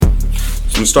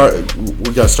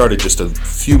We got started just a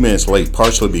few minutes late,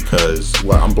 partially because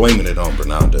I'm blaming it on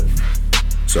Bernanda.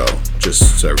 So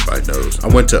just so everybody knows, I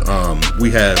went to we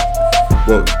have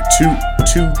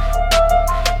two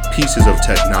pieces of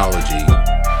technology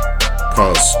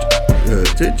caused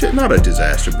not a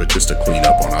disaster, but just a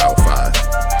cleanup on aisle 5.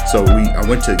 So I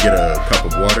went to get a cup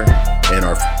of water, and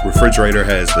our refrigerator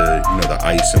has the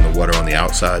ice and the water on the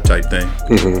outside type thing.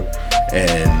 Mm-hmm.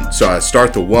 And so I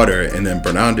start the water, and then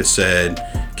Bernanda said,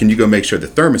 "Can you go make sure the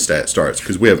thermostat starts?"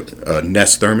 Because we have a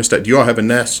Nest thermostat. Do you all have a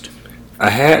Nest? I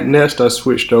had Nest. I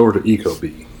switched over to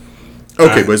Ecobee.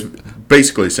 Okay, but it's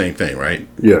basically the same thing, right?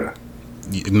 Yeah.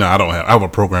 No, I don't have. I have a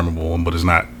programmable one, but it's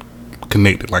not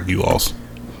connected like you all's.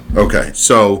 Okay,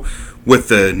 so with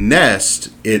the Nest,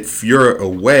 if you're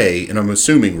away, and I'm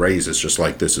assuming Raise is just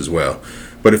like this as well,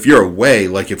 but if you're away,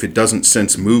 like if it doesn't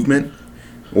sense movement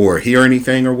or hear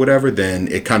anything or whatever, then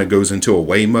it kind of goes into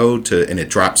away mode and it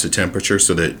drops the temperature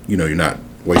so that you're not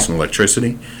wasting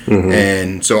electricity. Mm-hmm.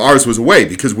 And so ours was away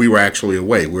because we were actually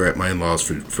away. We were at my in-laws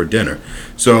for dinner.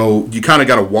 So you kind of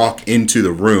got to walk into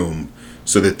the room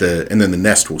so that and then the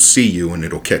Nest will see you and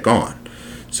it'll kick on.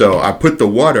 So I put the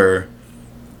water.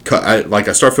 I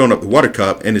start filling up the water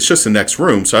cup, and it's just the next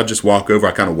room. So I just walk over,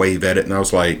 I kind of wave at it, and I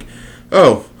was like,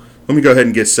 "Oh, let me go ahead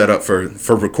and get set up for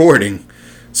recording."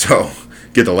 So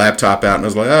get the laptop out, and I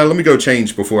was like, "Let me go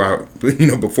change before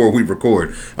we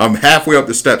record." I'm halfway up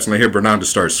the steps, and I hear Bernanda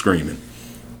start screaming,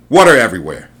 "Water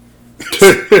everywhere!"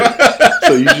 So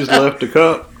you just left the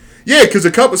cup? Yeah, because the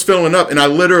cup was filling up, and I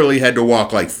literally had to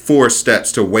walk like 4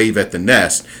 steps to wave at the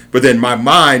Nest. But then my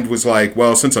mind was like,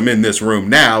 well, since I'm in this room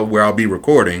now where I'll be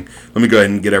recording, let me go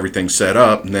ahead and get everything set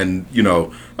up. And then,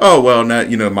 now,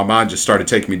 my mind just started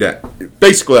taking me down.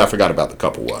 Basically, I forgot about the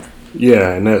cup of water.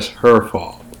 Yeah, and that's her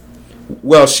fault.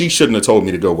 Well, she shouldn't have told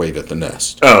me to go wave at the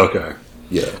Nest. Oh, okay.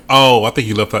 Yeah. Oh, I think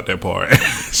you left out that part.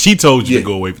 She told you to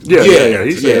go wave. Yeah,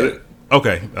 he said it.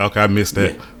 Okay, I missed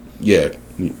that. Yeah.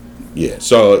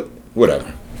 So,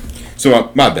 whatever.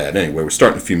 So, my bad. Anyway, we're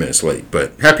starting a few minutes late.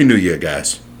 But Happy New Year,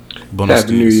 guys.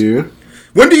 Happy New Year.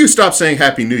 When do you stop saying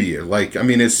Happy New Year?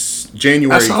 It's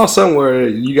January. I saw somewhere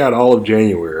you got all of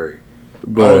January.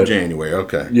 All of January,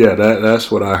 okay. Yeah, that's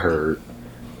what I heard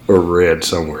or read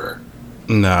somewhere.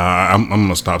 Nah, I'm going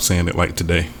to stop saying it like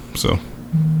today. So,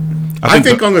 I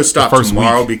think I'm going to stop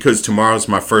tomorrow because tomorrow's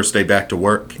my first day back to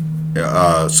work.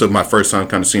 So, my first time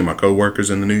kind of seeing my coworkers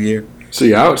in the new year.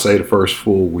 See, I would say the first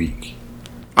full week.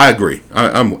 I agree.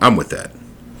 I'm with that.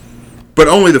 But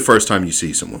only the first time you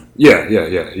see someone. Yeah.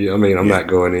 I mean, I'm not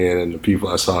going in and the people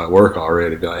I saw at work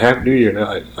already be like, Happy New Year.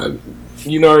 Now,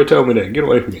 you already told me that. Get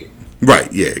away from me. Right.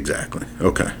 Yeah, exactly.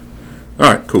 Okay.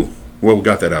 All right, cool. Well, we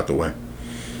got that out the way.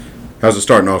 How's it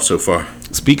starting off so far?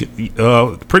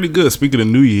 Pretty good. Speaking of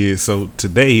New Year's, so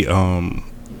today,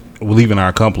 we're leaving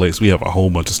our complex. We have a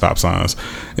whole bunch of stop signs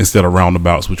instead of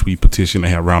roundabouts, which we petition to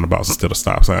have roundabouts instead of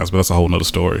stop signs, but that's a whole nother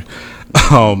story.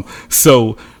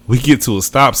 So we get to a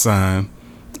stop sign,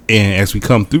 and as we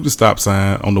come through the stop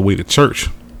sign on the way to church,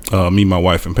 me, my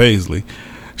wife, and Paisley,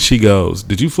 she goes,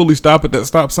 "Did you fully stop at that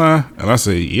stop sign?" And I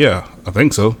say, "Yeah, I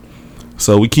think so."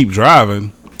 So we keep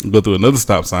driving, go through another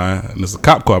stop sign, and there's a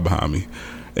cop car behind me.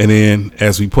 And then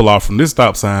as we pull off from this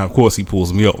stop sign, of course, he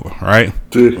pulls me over, right?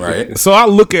 Right. So I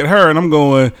look at her and I'm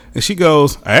going, and she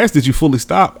goes, "I asked, did you fully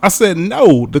stop?" I said,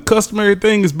 "No, the customary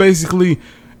thing is basically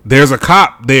there's a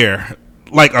cop there.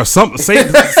 Like, or something. Say right.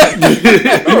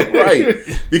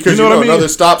 Because you know what I mean? Another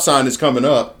stop sign is coming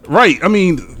up. Right. I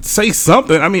mean, say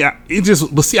something. I mean,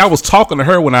 but see, I was talking to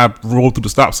her when I rolled through the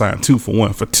stop sign, too, for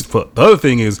one. For the other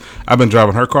thing is, I've been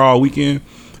driving her car all weekend.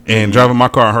 And driving my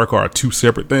car and her car are two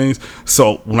separate things.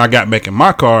 So when I got back in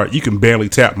my car, you can barely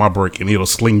tap my brake and it'll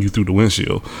sling you through the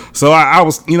windshield. So I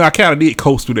was, I kind of did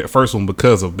coast through that first one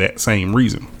because of that same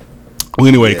reason. Well,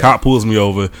 anyway, cop pulls me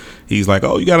over. He's like,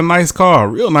 "Oh, you got a nice car,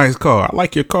 real nice car. I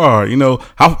like your car.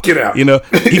 How get out?"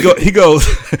 He goes,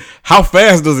 "How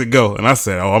fast does it go?" And I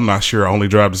said, "Oh, I'm not sure. I only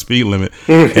drive the speed limit,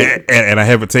 and I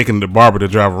haven't taken the barber to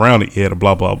drive around it yet."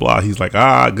 Blah blah blah. He's like,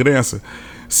 "Good answer."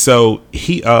 So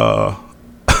he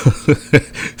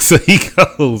so he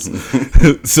goes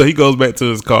back to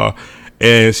his car,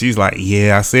 and she's like,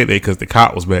 "Yeah, I said that because the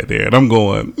cop was back there." And I'm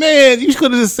going, "Man, you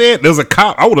could have just said there's a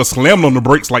cop. I would have slammed on the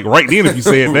brakes like right then if you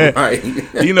said that." Right.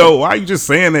 Why are you just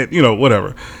saying that?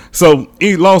 Whatever. So,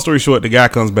 long story short, the guy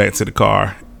comes back to the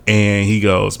car, and he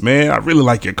goes, "Man, I really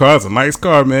like your car. It's a nice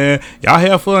car, man. Y'all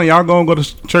have fun. Y'all gonna go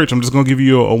to church. I'm just gonna give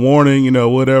you a warning,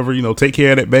 whatever. Take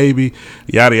care of that baby.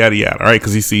 Yada, yada, yada. All right,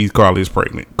 because he sees Carly is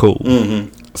pregnant. Cool."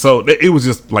 Mm-hmm. So it was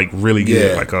just like really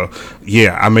good.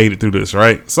 I made it through this,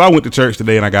 right? So I went to church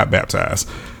today and I got baptized.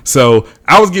 So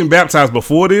I was getting baptized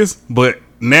before this, but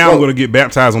now I'm going to get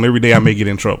baptized on every day I may get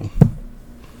in trouble.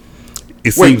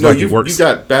 It seems like it works. You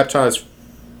got baptized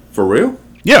for real?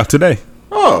 Yeah, today.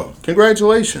 Oh,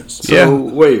 congratulations! So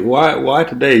wait, why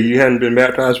today? You hadn't been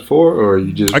baptized before, or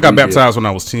you just? I got baptized when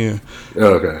I was 10.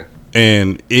 Okay.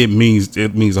 And it means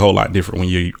a whole lot different when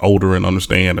you're older and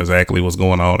understand exactly what's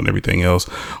going on and everything else.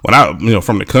 When I,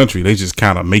 from the country, they just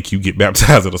kind of make you get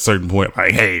baptized at a certain point.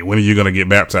 Like, hey, when are you going to get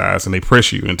baptized? And they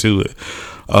pressure you into it.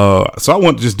 So I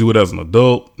want to just do it as an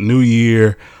adult. New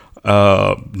year,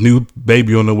 new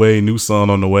baby on the way, new son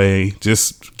on the way.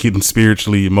 Just getting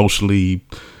spiritually, emotionally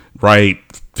right,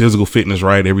 physical fitness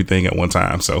right, everything at one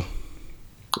time. So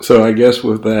I guess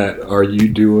with that, are you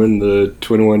doing the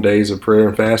 21 days of prayer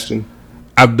and fasting?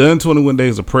 I've done 21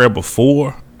 days of prayer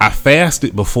before. I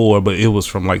fasted before, but it was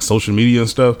from like social media and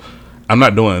stuff. I'm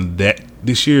not doing that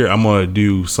this year. I'm going to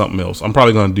do something else. I'm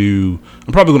probably going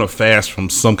to fast from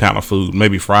some kind of food,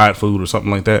 maybe fried food or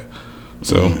something like that.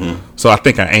 So I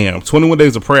think I am. 21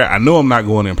 days of prayer. I know I'm not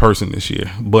going in person this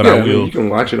year, but I will. You can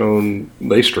watch it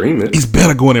they stream it. It's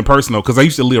better going in person though, because I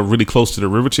used to live really close to the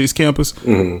River Chase campus,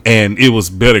 and it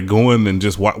was better going than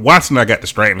just watching. I got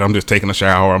distracted. I'm just taking a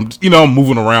shower. I'm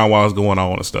moving around while it's going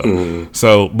on and stuff.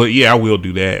 So, but yeah, I will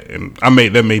do that, and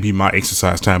that may be my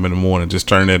exercise time in the morning. Just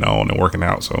turn it on and working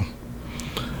out. So,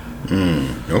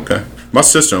 okay. My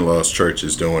sister-in-law's church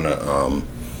is doing a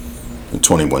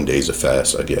 21 days of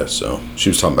fast, I guess. So she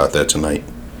was talking about that tonight.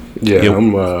 Yeah, yep.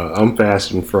 I'm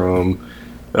fasting from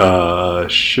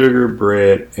sugar,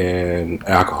 bread, and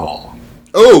alcohol.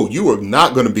 Oh, you are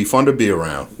not going to be fun to be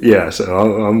around. Yeah,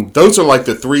 so those are like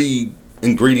the 3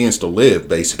 ingredients to live,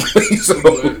 basically.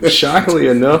 So. Shockingly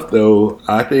enough, though,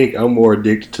 I think I'm more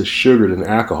addicted to sugar than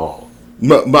alcohol.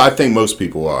 But I think most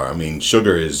people are. I mean,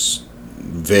 sugar is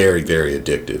very, very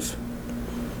addictive.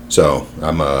 So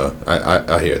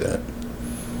I hear that.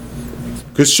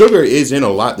 Because sugar is in a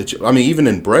lot even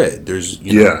in bread, there's,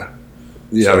 Yeah,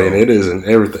 I mean, it is in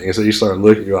everything. And so you start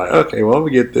looking, you're like, okay, well, I'm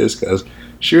going to get this because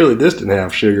surely this didn't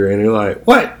have sugar in it. You're like,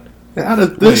 what? How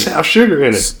does this have sugar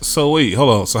in it? So wait,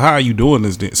 hold on. So how are you doing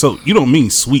this then? So you don't mean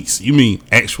sweets, you mean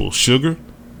actual sugar?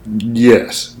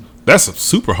 Yes. That's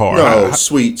super hard. No,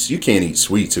 sweets. You can't eat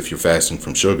sweets if you're fasting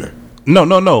from sugar. No.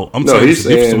 I'm saying he's the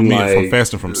difference between like, from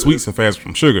fasting from sweets and fasting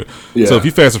from sugar. Yeah. So if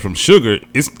you fasting from sugar,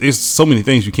 it's so many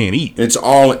things you can't eat. It's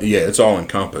all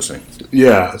encompassing.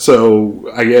 Yeah. So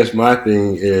I guess my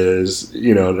thing is,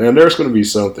 and there's going to be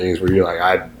some things where you're like,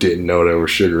 I didn't know there was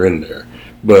sugar in there,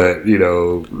 but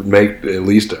make at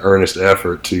least an earnest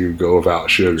effort to go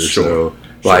without sugar. Sure. So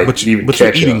like, but you're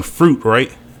eating fruit,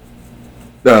 right?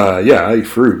 Yeah, I eat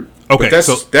fruit. Okay,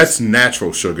 but that's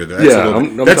natural sugar. That's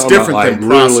different about, than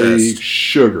processed really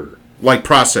sugar. Like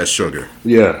processed sugar.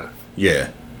 Yeah. Yeah,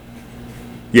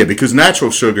 because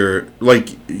natural sugar,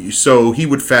 so he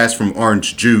would fast from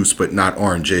orange juice, but not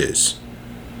oranges.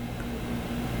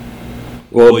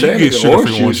 Well, technically,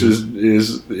 orange juice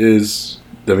is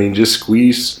just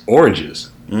squeeze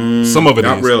oranges. Some of it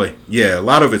not is. Really. Yeah, a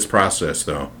lot of it's processed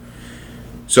though.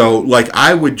 So,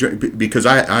 I would drink, because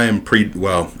I am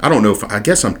I don't know I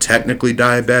guess I'm technically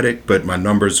diabetic, but my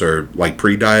numbers are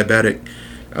pre-diabetic.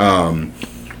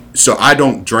 So I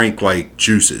don't drink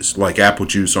juices, like apple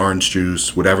juice, orange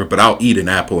juice, whatever, but I'll eat an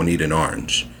apple and eat an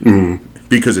orange.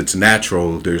 Because it's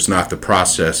natural. There's not the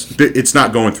process. It's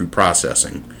not going through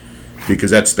processing,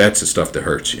 because that's the stuff that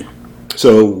hurts you.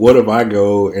 So what if I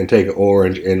go and take an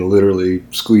orange and literally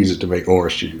squeeze it to make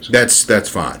orange juice? That's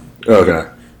fine. Okay.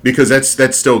 Because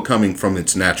that's still coming from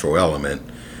its natural element.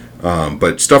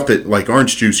 But stuff that, like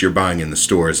orange juice you're buying in the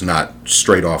store, is not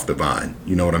straight off the vine.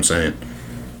 You know what I'm saying?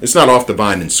 It's not off the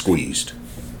vine and squeezed.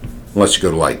 Unless you go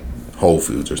to Whole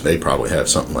Foods, or they probably have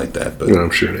something like that. But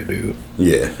I'm sure they do.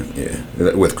 Yeah.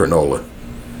 With granola.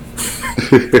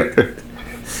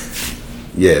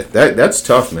 Yeah, that's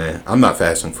tough, man. I'm not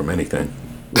fasting from anything.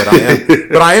 But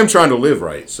I am trying to live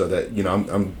right, so that,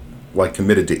 I'm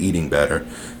committed to eating better.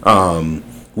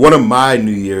 One of my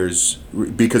New Year's,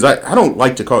 because I don't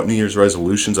like to call it New Year's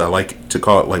resolutions, I like to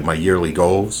call it my yearly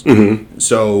goals.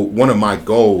 So one of my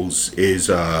goals is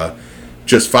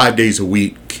just 5 days a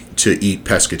week to eat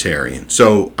pescatarian.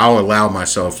 So I'll allow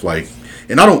myself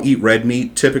and I don't eat red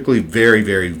meat typically, very,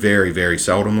 very, very, very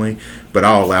seldomly, but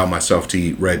I'll allow myself to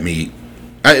eat red meat.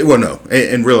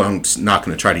 And really I'm not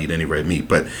going to try to eat any red meat,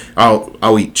 but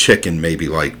I'll eat chicken maybe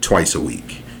twice a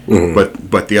week.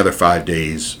 But the other 5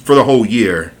 days, for the whole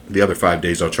year, the other 5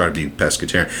 days I'll try to be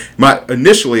pescatarian.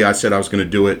 Initially I said I was going to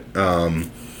do it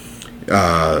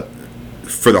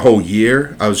for the whole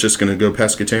year. I was just going to go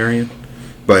pescatarian,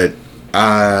 but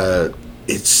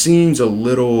it seems a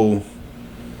little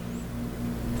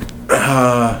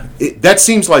that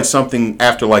seems like something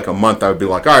after like a month I would be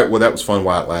like, all right, well that was fun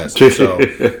while it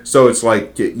lasted. So it's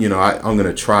like, you know, I'm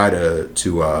gonna try to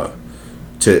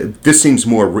this seems a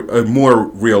more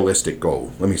realistic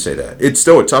goal. Let me say that it's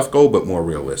still a tough goal, but more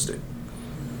realistic.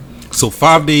 So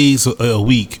 5 days a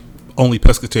week, only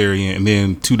pescatarian, and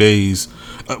then 2 days.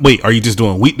 Wait, are you just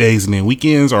doing weekdays and then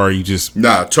weekends, or are you just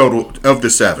total of the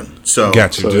 7? So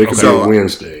gotcha. So it could be a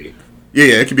Wednesday.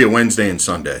 Yeah, it could be a Wednesday and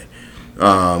Sunday.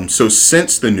 So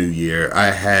since the new year,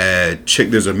 I had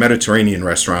there's a Mediterranean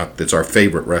restaurant that's our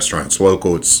favorite restaurant. It's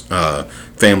local. It's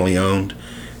family owned,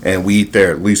 and we eat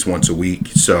there at least once a week.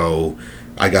 So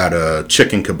I got a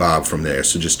chicken kebab from there.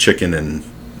 So just chicken and,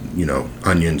 you know,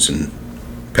 onions and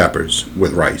peppers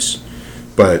with rice.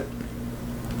 But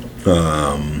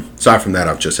aside from that,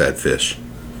 I've just had fish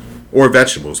or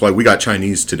vegetables. Like we got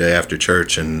Chinese today after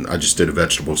church, and I just did a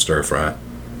vegetable stir fry.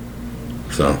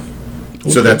 So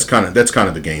that's kind of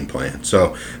the game plan.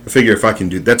 So I figure if I can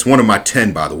do, that's one of my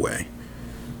 10, by the way.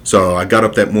 So I got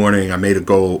up that morning, I made a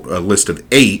list of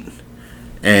 8,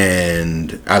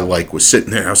 and I was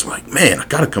sitting there. I was like, man, I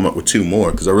got to come up with 2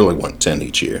 more because I really want 10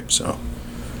 each year. So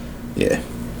yeah.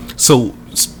 So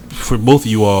for both of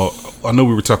you all, I know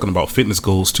we were talking about fitness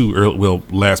goals too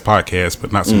last podcast,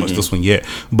 but not so much this one yet.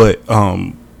 But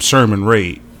Sherman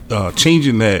Ray,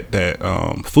 changing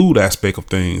that food aspect of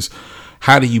things,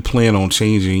 how do you plan on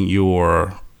changing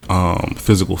your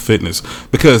physical fitness?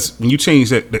 Because when you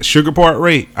change that sugar part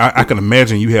rate, I can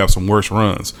imagine you have some worse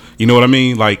runs. You know what I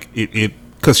mean? Like it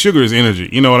because sugar is energy.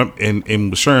 You know what and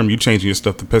with Sherman, you changing your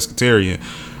stuff to pescatarian.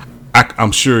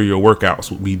 I'm sure your workouts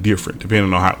will be different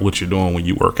depending on what you're doing when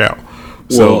you work out.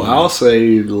 So, well, I'll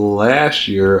say last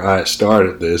year I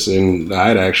started this, and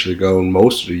I'd actually gone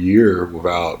most of the year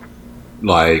without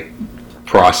like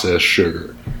processed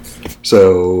sugar.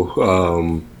 So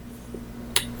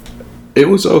it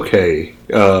was okay.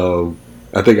 I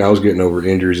think I was getting over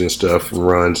injuries and stuff from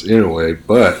runs anyway.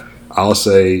 But I'll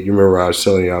say, you remember I was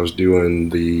telling you I was doing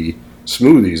the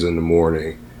smoothies in the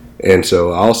morning. And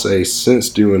so I'll say since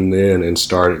doing that and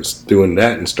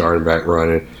starting back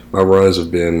running, my runs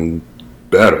have been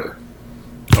better.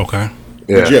 Okay.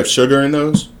 Yeah. Did you have sugar in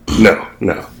those? No.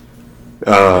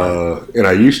 And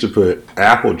I used to put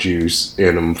apple juice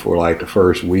in them for like the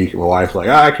first week. My wife's like,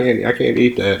 I can't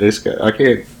eat that. I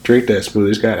can't drink that smoothie.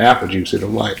 It's got apple juice in it.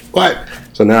 I'm like, what?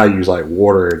 So now I use like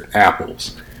water and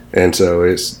apples. And so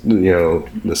it's, you know,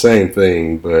 the same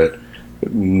thing, but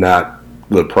not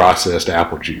the processed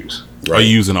apple juice. Right. Are you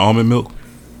using almond milk?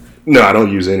 No, I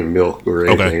don't use any milk or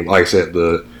anything. Okay. Like I said,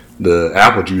 the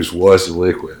apple juice was the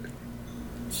liquid.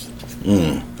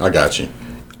 I got you.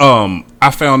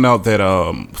 I found out that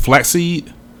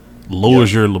flaxseed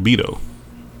lowers your libido.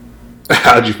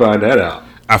 How'd you find that out?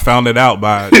 I found it out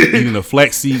by eating a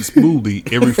flaxseed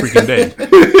smoothie every freaking day.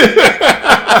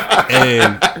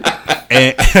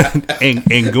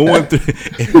 and going through,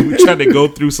 and we tried to go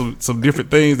through some different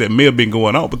things that may have been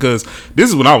going on, because this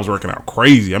is when I was working out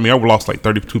crazy. I mean, I lost like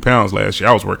 32 pounds last year.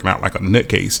 I was working out like a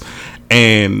nutcase,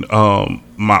 and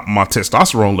my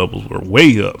testosterone levels were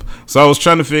way up. So I was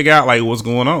trying to figure out like what's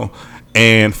going on,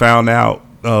 and found out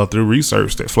through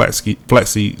research that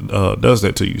flaxseed does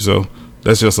that to you. So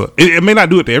that's just it may not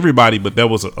do it to everybody, but that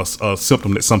was a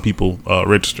symptom that some people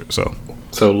registered. So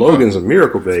Logan's a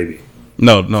miracle baby.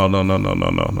 No.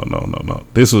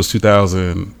 This was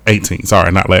 2018.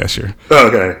 Sorry, not last year.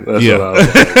 Okay, that's what I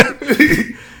was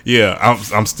like. Yeah,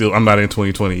 I'm not in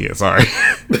 2020 yet. Sorry.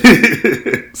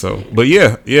 So, but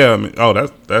yeah. I mean,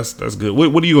 that's good.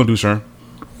 What are you gonna do, Sharon?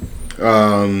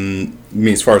 You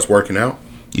mean as far as working out?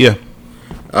 Yeah.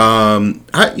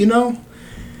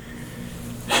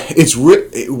 It's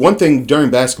one thing during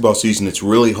basketball season. It's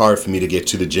really hard for me to get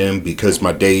to the gym because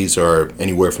my days are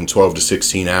anywhere from 12 to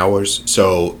 16 hours.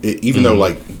 So even though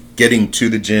like getting to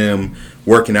the gym,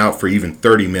 working out for even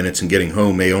 30 minutes and getting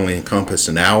home may only encompass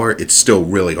an hour, it's still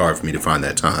really hard for me to find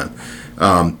that time.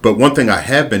 But one thing I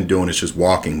have been doing is just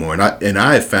walking more, and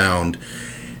I have found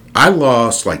I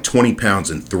lost like 20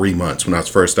 pounds in 3 months when I was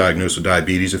first diagnosed with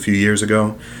diabetes a few years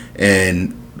ago,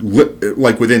 and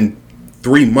like within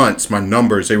 3 months, my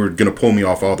numbers, they were going to pull me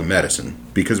off all the medicine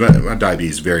because my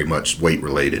diabetes is very much weight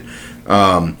related.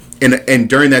 And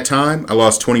during that time, I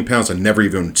lost 20 pounds. I never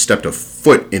even stepped a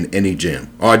foot in any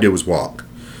gym. All I did was walk.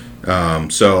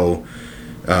 Like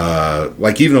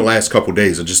even the last couple of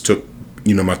days, I just took,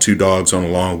 my 2 dogs on a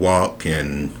long walk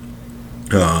and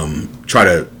try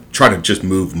to just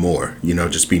move more,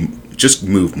 just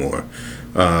move more.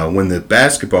 When the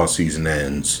basketball season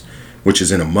ends, which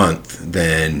is in a month,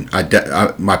 then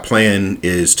my plan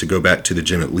is to go back to the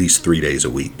gym at least 3 days a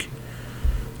week.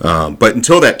 But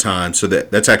until that time, so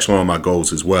that's actually one of my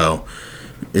goals as well.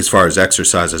 As far as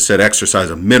exercise, I said exercise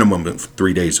a minimum of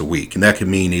 3 days a week, and that could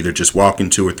mean either just walking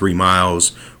 2 or 3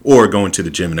 miles or going to the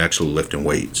gym and actually lifting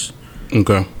weights.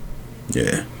 Okay.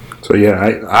 Yeah. So yeah,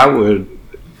 I would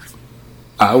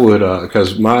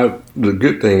because the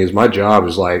good thing is my job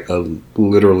is like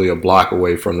literally a block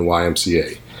away from the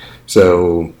YMCA,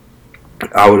 so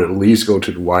I would at least go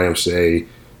to the YMCA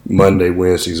Monday,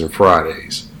 Wednesdays, and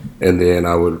Fridays, and then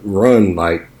I would run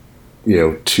like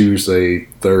Tuesday,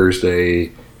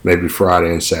 Thursday, maybe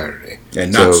Friday and Saturday,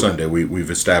 and not Sunday.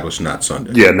 We've established not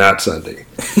Sunday. Yeah, not Sunday.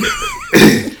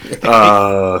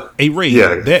 Hey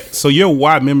Ray, so your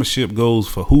Y membership goes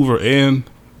for Hoover and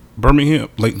Birmingham,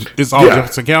 like it's all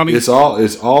Jefferson County. It's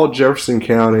all Jefferson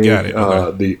County. Got it.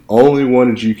 Okay. The only one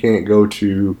that you can't go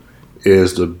to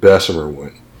is the Bessemer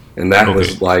one, and that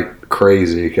was like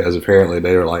crazy because apparently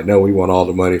they were like, no, we want all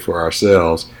the money for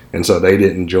ourselves, and so they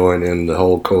didn't join in the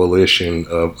whole coalition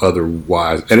of other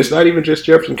Ys. And it's not even just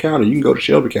Jefferson County; you can go to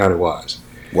Shelby County Ys.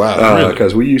 Wow,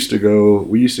 because we used to go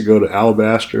to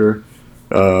Alabaster.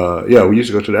 We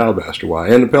used to go to the Alabaster Y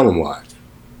and the Pelham Y.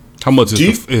 How much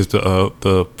is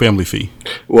the family fee?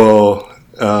 Well,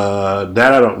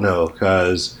 that I don't know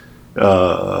because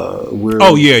we're.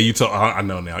 Oh yeah, you told. I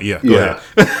know now. Yeah, go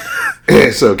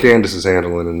ahead. So Candace is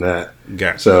handling that.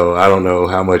 Gotcha. So I don't know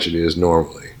how much it is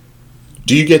normally.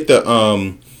 Do you get the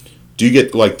Do you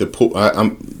get like the pool?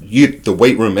 You get the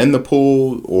weight room and the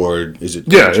pool, or is it?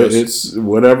 Yeah, it's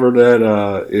whatever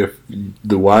that. If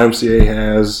the YMCA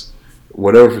has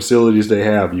whatever facilities they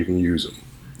have, you can use them.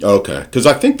 Okay, because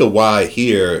I think the Y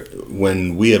here,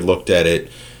 when we had looked at it,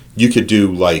 you could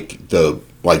do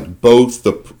both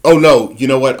the. Oh no, you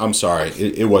know what? I'm sorry,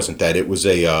 it wasn't that. It was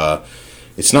a.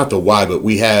 It's not the Y, but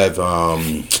we have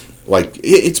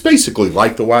it's basically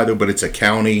like the Y though, but it's a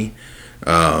county,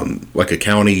 like a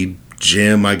county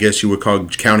gym, I guess you would call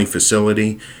it, county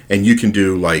facility, and you can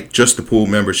do like just the pool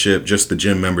membership, just the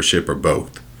gym membership, or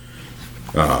both.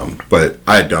 But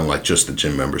I had done like just the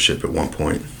gym membership at one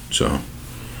point, so.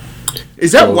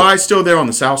 Is that Y still there on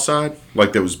the south side?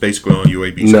 Like that was basically on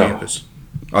UAB's campus?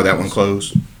 Oh, that one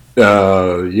closed?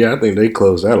 Yeah, I think they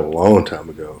closed that a long time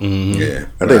ago. Mm-hmm. Yeah.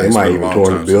 I think they might even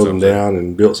torn the building down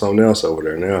and built something else over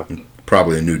there now.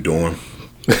 Probably a new dorm.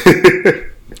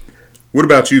 What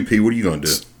about you, P? What are you going to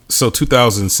do? So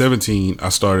 2017, I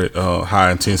started high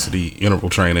intensity interval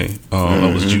training.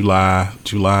 It was July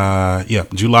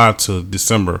to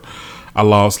December. I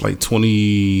lost like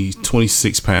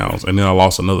 26 pounds, and then I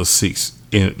lost another 6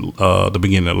 in the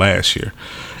beginning of last year,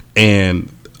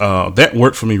 and that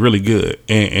worked for me really good.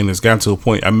 And it's gotten to a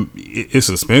point. It's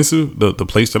expensive. The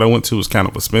place that I went to was kind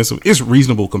of expensive. It's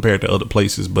reasonable compared to other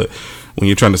places, but when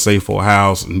you're trying to save for a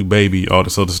house, a new baby, all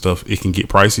this other stuff, it can get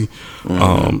pricey.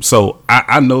 Mm-hmm. So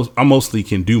I know I mostly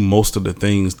can do most of the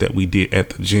things that we did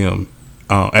at the gym.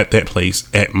 At that place,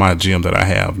 at my gym that I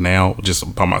have now,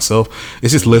 just by myself,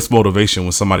 it's just less motivation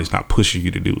when somebody's not pushing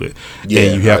you to do it. Yeah,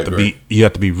 and you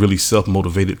have to be really self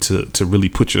motivated to really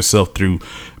put yourself through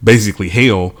basically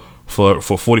hell for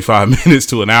 45 minutes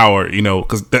to an hour.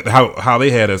 Because how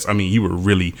they had us. I mean, you were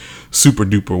really super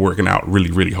duper working out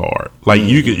really really hard. Like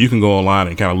you can go online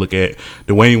and kind of look at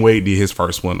Dwayne Wade did his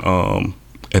first one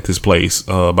at this place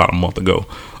about a month ago.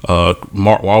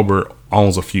 Mark Wahlberg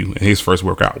owns a few, and his first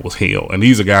workout was hell. And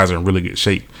these are guys are in really good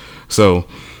shape. So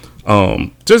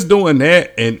just doing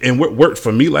that and what worked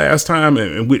for me last time,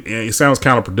 and it sounds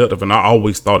counterproductive, and I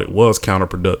always thought it was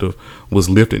counterproductive, was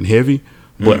lifting heavy.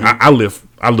 But I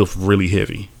lift really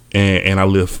heavy, and I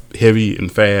lift heavy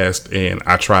and fast, and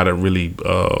I try to really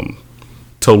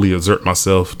totally exert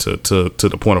myself to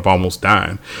the point of almost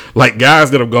dying. Like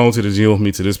guys that have gone to the gym with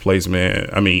me to this place, man.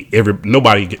 I mean,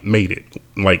 nobody made it.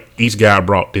 Like each guy I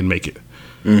brought didn't make it,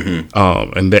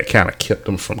 and that kind of kept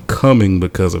them from coming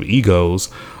because of egos.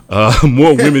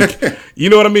 More women, you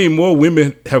know what I mean? More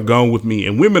women have gone with me,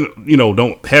 and women,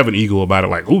 don't have an ego about it.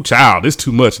 Like, oh, child, this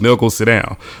too much. And they'll go sit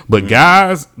down. But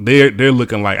guys, they're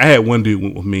looking like. I had one dude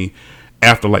went with me.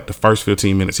 After like the first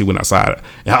 15 minutes, he went outside.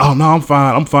 And, oh no, I'm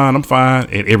fine,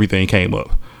 and everything came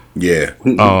up. Yeah.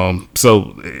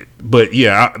 But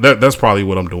yeah, that's probably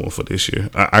what I'm doing for this year.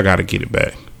 I got to get it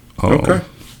back. Okay.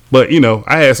 But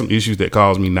I had some issues that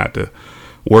caused me not to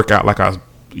work out like I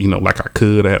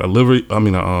could. I had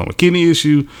a kidney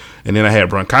issue, and then I had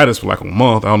bronchitis for like a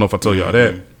month. I don't know if I told y'all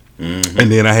that. Mm-hmm.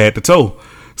 And then I had the toe.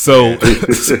 So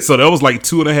that was like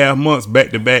 2.5 months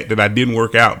back to back that I didn't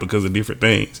work out because of different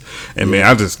things. And man,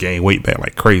 I just gained weight back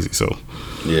like crazy. So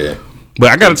yeah.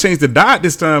 But I got to change the diet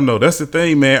this time though. That's the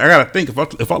thing, man. I got to think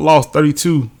if I lost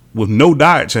 32 with no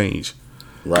diet change,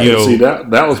 Right. You know, See,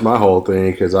 that was my whole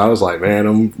thing, because I was like, man,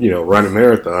 I'm running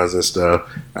marathons and stuff.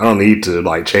 I don't need to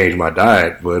like change my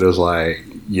diet, but it was like,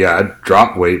 yeah, I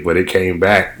dropped weight, but it came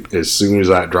back as soon as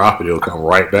I drop it, it'll come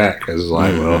right back, because it's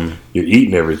like, well, you're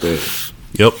eating everything.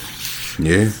 Yep.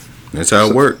 Yeah, that's how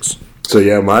it works. So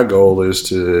yeah, my goal is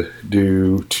to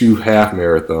do 2 half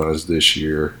marathons this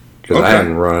year, because Okay. I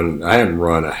hadn't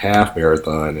run a half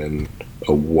marathon in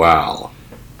a while.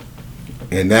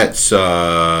 And that's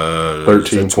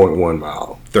 13.1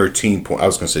 mile. 13 point. I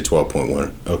was gonna say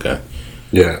 12.1. Okay.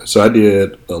 Yeah, so I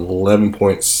did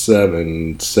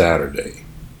 11.7 Saturday.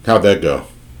 How'd that go?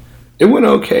 It went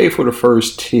okay for the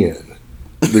first 10.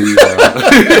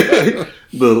 The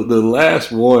the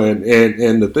last one,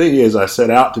 and the thing is, I set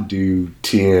out to do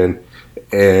 10,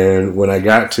 and when I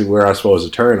got to where I was supposed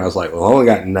to turn, I was like, well, I only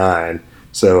got 9,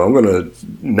 so I'm gonna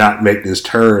not make this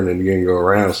turn and then go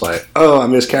around. It's like, oh, I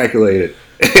miscalculated,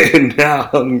 and now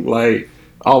I'm like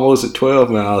almost at 12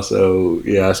 miles. So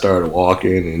yeah, I started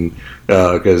walking, and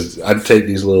because I'd take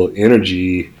these little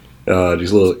energy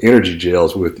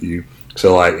gels with you.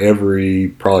 So like every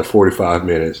probably 45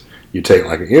 minutes, you take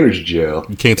like an energy gel.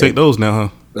 You can't take those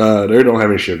now, huh? They don't have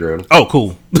any sugar in them. Oh,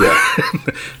 cool. Yeah.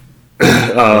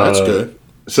 That's good.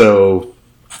 So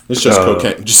It's just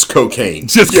cocaine. Just cocaine.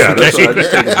 Just yeah, that's okay. why I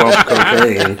just take a bump of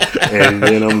cocaine, and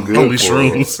then I'm good. Only for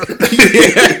shrooms.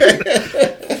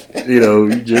 it.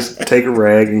 You just take a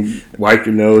rag and wipe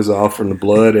your nose off from the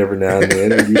blood every now and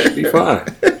then, and you should be fine.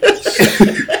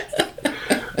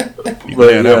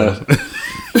 But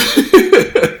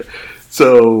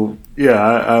so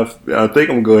yeah, I think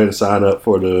I'm going to go ahead and sign up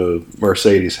for the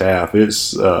Mercedes half.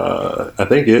 It's I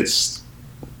think it's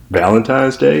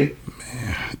Valentine's Day.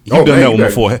 You've done that one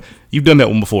before. You've done that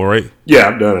one before, right? Yeah,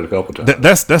 I've done it a couple times.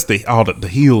 That's the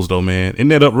hills though, man. Isn't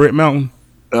that up Red Mountain?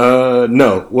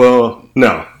 No. Well,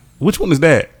 no. Which one is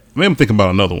that? Maybe I'm thinking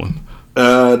about another one.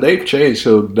 They've changed.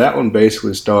 So that one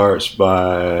basically starts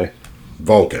by.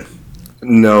 Vulcan.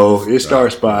 No, it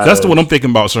starts by. That's the one I'm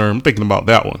thinking about, sir. I'm thinking about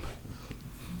that one.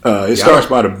 It starts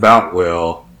by the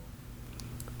Boutwell.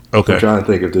 Okay. I'm trying to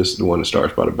think if this is the one that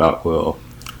starts by the Boutwell.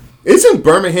 Isn't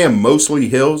Birmingham mostly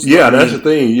hills? Yeah, that's the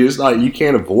thing. It's like you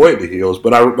can't avoid the hills.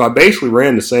 But I basically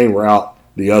ran the same route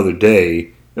the other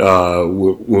day,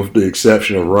 with the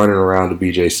exception of running around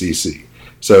the BJCC.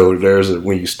 So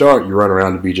when you start, you run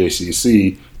around the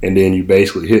BJCC, and then you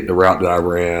basically hit the route that I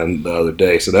ran the other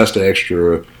day. So that's the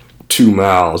extra 2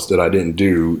 miles that I didn't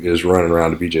do, is running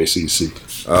around the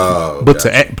BJCC. Oh, But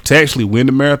to actually win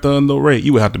the marathon though, right?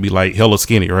 You would have to be like hella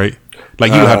skinny, right?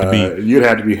 Like you would have to be. You'd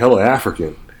have to be hella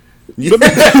African. That's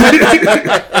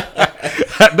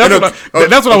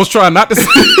what I was trying not to say.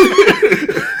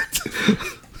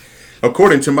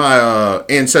 according to my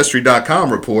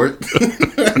Ancestry.com report.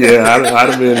 Yeah, I'd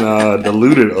have been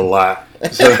diluted a lot.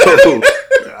 So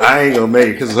I ain't gonna make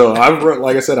it. Cause so I've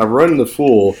run the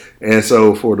full, and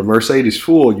so for the Mercedes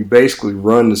full, you basically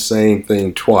run the same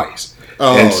thing twice.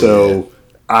 Oh, and so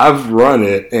I've run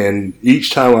it, and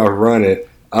each time I've run it,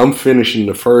 I'm finishing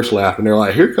the first lap, and they're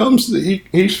like, "Here comes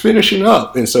he's finishing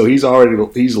up," and so he's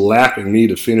lapping me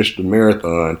to finish the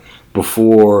marathon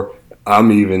before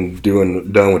I'm even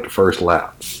done with the first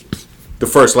lap. The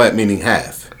first lap meaning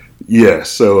half. Yes,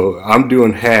 so I'm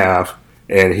doing half,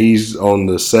 and he's on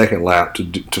the second lap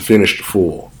to finish the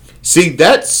full. See,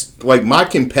 that's like my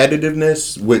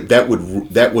competitiveness.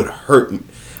 That would hurt.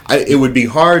 It would be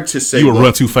hard to say. You would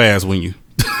run too fast when you.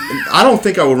 I don't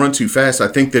think I would run too fast. I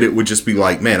think that it would just be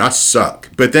like, man, I suck.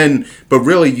 But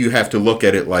really, you have to look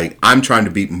at it like I'm trying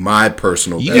to beat my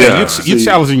personal best. Yeah, you're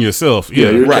challenging yourself.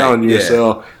 Yeah, You're right, challenging yeah.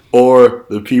 yourself, or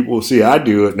the people. See, I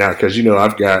do it now because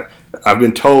I've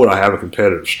been told I have a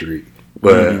competitive streak,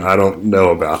 but I don't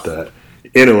know about that.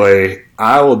 Anyway,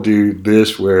 I will do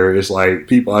this where it's like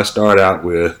people I start out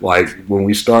with, like when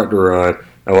we start to run,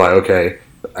 I'm like, okay,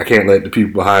 I can't let the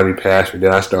people behind me pass me.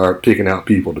 Then I start picking out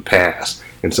people to pass.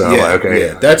 And so I'm Yeah, like, okay,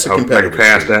 yeah, that's a I competitive can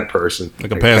pass streak. that person. I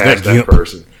can pass that gimp.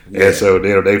 person. Yeah. And so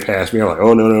then if they pass me, I'm like,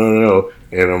 oh, no.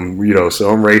 And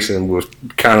so I'm racing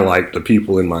with kind of like the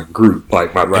people in my group,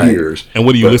 like my peers. And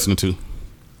what are you listening to?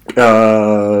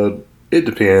 It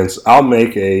depends. I'll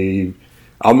make a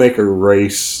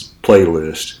race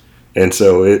playlist, and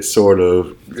so it's sort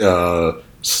of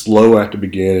slow at the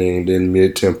beginning, then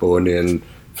mid tempo, and then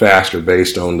faster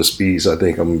based on the speeds I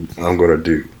think I'm going to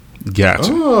do.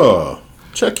 Gotcha. Oh,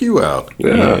 check you out.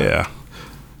 Yeah.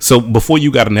 So before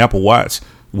you got an Apple Watch,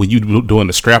 were you doing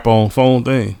the strap-on phone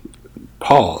thing?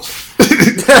 Pause.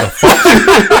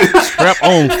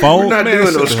 Strap-on phone? We're not Man,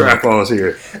 doing no shut the hell up. strap-ons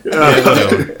here.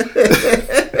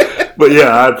 But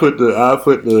yeah, I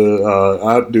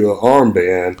do an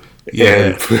armband Yeah.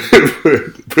 and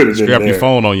put it Strap in your there.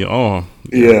 phone on your arm.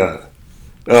 Yeah.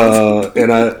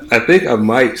 And I think I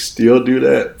might still do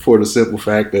that for the simple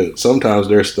fact that sometimes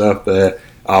there's stuff that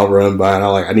I'll run by and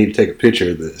I need to take a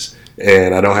picture of this,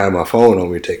 and I don't have my phone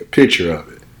on me to take a picture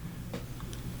of it.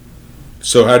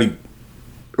 So how do you?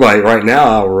 Like right now,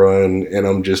 I'll run and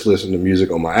I'm just listening to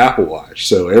music on my Apple Watch,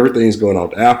 so everything's going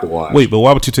off the Apple Watch. Wait, but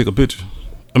why would you take a picture?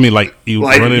 I mean, like you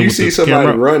Like running you with see the somebody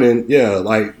camera? running, yeah.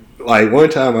 Like one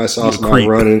time I saw You somebody creep.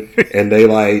 running and they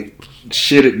like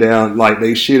shit it down, like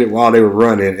they shit it while they were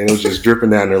running, and it was just dripping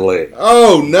down their leg.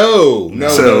 Oh no.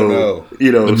 So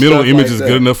you know, The middle stuff image like is that.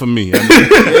 good enough for me. Yeah.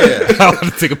 I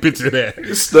want to take a picture of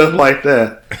that. Stuff like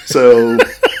that. So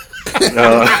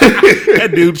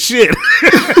That dude shit.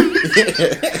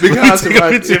 because if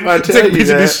I take tell a you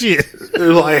picture of this that, shit.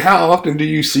 like how often do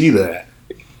you see that?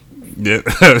 Yeah.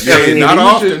 Yeah, not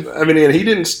often. And he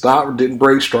didn't stop, didn't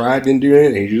break stride, didn't do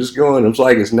anything. He's just going. It's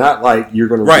like it's not like you're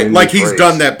going to Right, win like this he's race.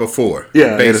 done that before.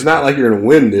 Yeah, and it's basically. not like you're going to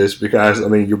win this because I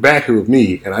mean you're back here with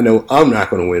me, and I know I'm not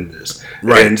going to win this.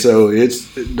 Right. and so there's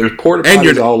porta And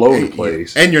potties all over the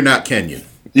place. And you're not Kenyan.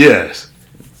 Yes,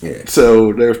 Yeah.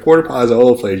 so there's porta potties all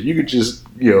over the place. You could just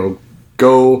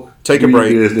go Take do a your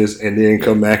break. business, and then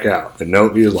come back out. And no,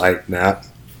 he was like, nah,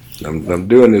 I'm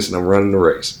doing this, and I'm running the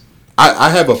race. I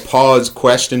have a pause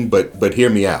question, but hear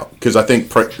me out because I think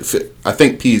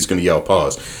P is going to yell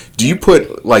pause. Do you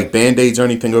put like Band-Aids or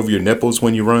anything over your nipples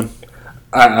when you run?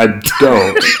 I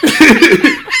don't.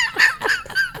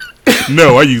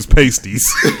 No, I use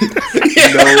pasties.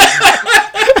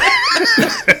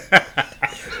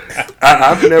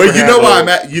 I've never. But you had know why a- I'm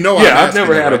at. You know why Yeah, I'm I've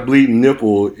never asking had that, a bleeding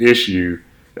nipple issue.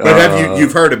 But have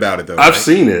you've heard about it though? I've right?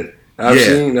 seen it.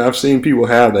 Yeah. I've seen people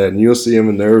have that, and you'll see them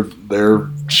in their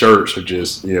shirts are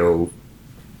just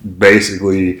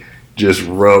basically just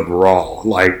rubbed raw,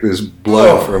 like this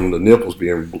blood Oh. from the nipples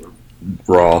being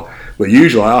raw. But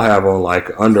usually I'll have on like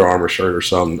an Under Armour shirt or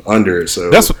something under it. So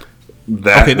That's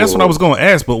that's what I was going to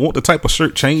ask. But won't the type of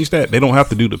shirt change that? They don't have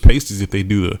to do the pasties if they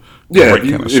do the Yeah, right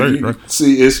kind of shirt, right?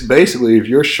 see, it's basically if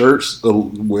your shirt's the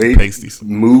way Pasties.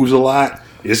 moves a lot,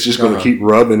 it's just going to Uh-huh. keep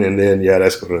rubbing, and then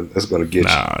that's going to get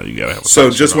Nah, you gotta have. A So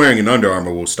tight just shirt on. wearing an Under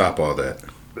Armour will stop all that.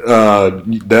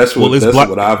 you. That's what Well, it's that's black-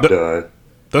 what I've done.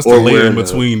 That's or the layer in wearing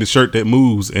between the shirt that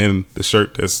moves and the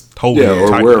shirt that's holding. Yeah, it or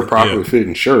tight. wear a properly Yeah,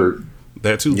 fitting shirt.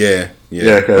 that too. Yeah.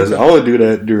 Yeah, because I only do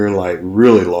that during like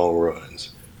really long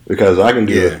runs because I can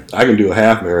do Yeah. I can do a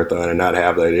half marathon and not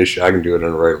have that issue. I can do it in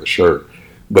a regular shirt.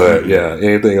 But yeah,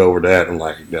 anything over that, I'm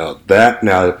like, now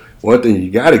one thing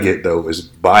you got to get though is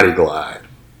body glide,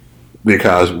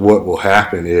 because what will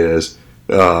happen is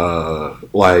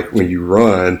like when you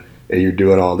run and you're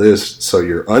doing all this, so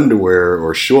your underwear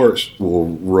or shorts will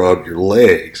rub your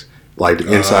legs, like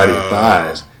the inside of your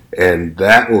thighs, and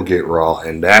that will get raw,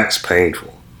 and that's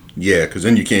painful. Yeah, because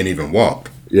then you can't even walk.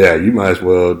 Yeah, you might as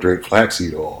well drink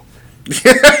flaxseed oil.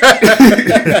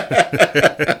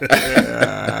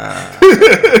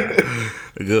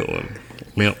 A good one.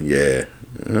 Limp. Yeah.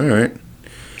 All right.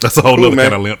 That's a whole Cool, other man.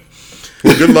 kind of limp.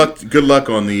 Well, good luck. Good luck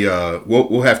on the.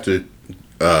 We'll have to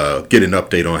get an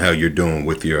update on how you're doing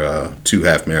with your 2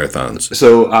 half marathons.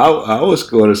 So I was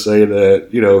going to say that,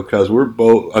 because we're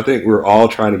both, I think we're all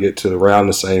trying to get to around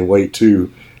the same weight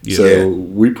too. Yeah. So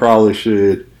we probably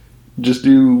should just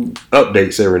do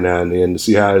updates every now and then to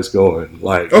see how it's going.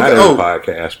 Like, not Okay, every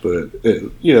podcast, but,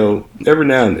 every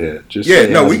now and then. Just Yeah. say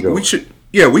No, how's it going. we should.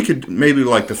 Yeah, we could maybe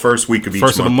like the first week of each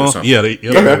First of the month or month. something. Yeah, that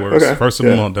Okay, works. okay. First of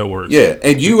the Yeah. month, that works. Yeah,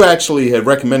 and you actually had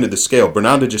recommended the scale.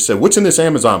 Bernardo just said, "What's in this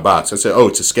Amazon box?" I said, "Oh,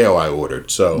 it's a scale I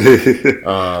ordered." So, I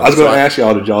was so going to ask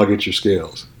y'all, did y'all get your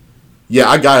scales? yeah,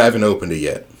 I haven't opened it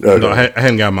yet. Okay. No, I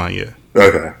hadn't got mine yet.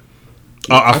 Okay.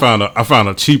 I found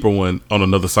a cheaper one on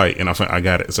another site, and I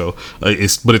got it. So but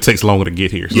it takes longer to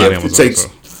get here. It's Yeah, not it Amazon. takes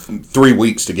 3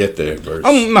 weeks to get there. Versus.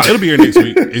 No, it'll be here next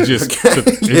week. It just took,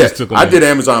 it Yeah, just took a I minute. did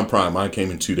Amazon Prime. Mine came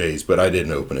in 2 days, but I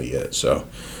didn't open it yet. So,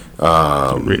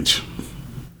 Rich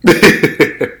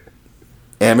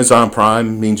Amazon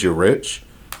Prime means you're rich.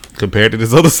 compared to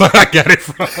this other site I got it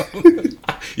from.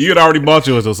 You had already bought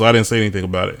yours, though, so I didn't say anything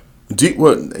about it.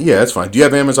 Yeah, that's fine. Do you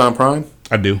have Amazon Prime?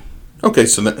 I do. Okay,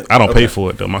 so then, I don't okay. pay for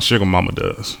it though. My sugar mama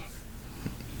does.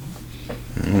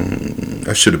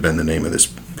 That should have been the name of this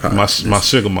podcast. My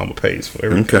sugar mama pays for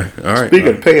everything. Okay, all right. Speaking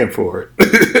of paying for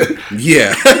it.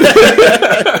 Yeah.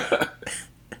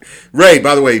 Ray,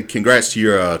 by the way, congrats to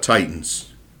your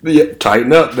Titans. Yeah,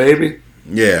 tighten up, baby.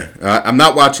 Yeah, I'm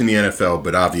not watching the NFL,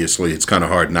 but obviously it's kind of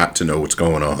hard not to know what's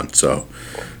going on. So,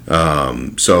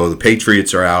 so the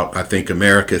Patriots are out. I think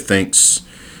America thanks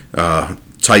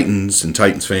Titans and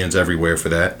Titans fans everywhere for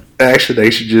that. Actually,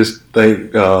 they should just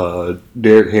thank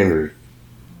Derrick Henry.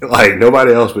 Like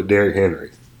nobody else but Derrick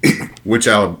Henry. Which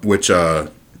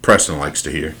Preston likes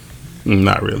to hear.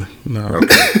 Not really. No.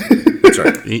 Okay. That's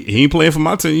right. He ain't playing for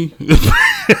my team.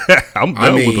 I'm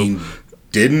done with him.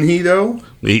 Didn't he though?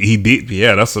 He did.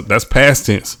 Yeah, that's past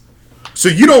tense. So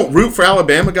you don't root for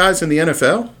Alabama guys in the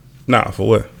NFL? Nah, for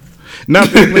what? Not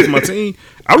that he plays for my team.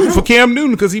 I root for Cam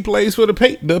Newton because he plays for the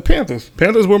Panthers.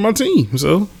 Panthers were my team,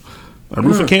 so I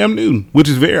root for Cam Newton, which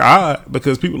is very odd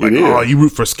because people are like, oh, you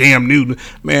root for Scam Newton.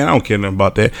 Man, I don't care nothing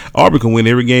about that. Auburn can win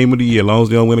every game of the year as long as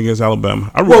they don't win against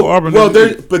Alabama. I root for Auburn.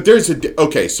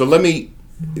 Okay, so let me.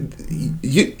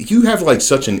 You have like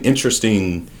such an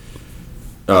interesting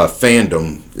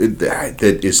fandom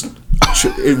that is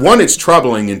one, it's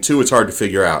troubling, and two, it's hard to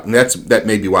figure out, and that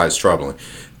may be why it's troubling.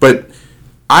 But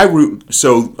I root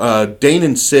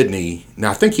Danon Sidney. Now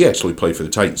I think he actually played for the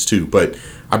Titans too, but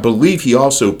I believe he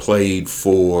also played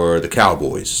for the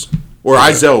Cowboys or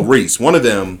Izell Reese, one of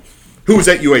them, who was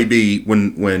at UAB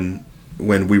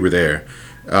when we were there,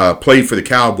 played for the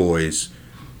Cowboys.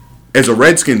 As a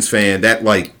Redskins fan, that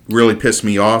like really pissed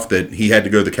me off that he had to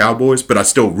go to the Cowboys, but I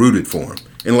still rooted for him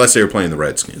unless they were playing the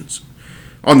Redskins.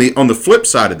 On the flip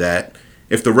side of that,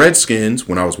 if the Redskins,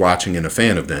 when I was watching and a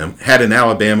fan of them, had an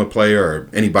Alabama player or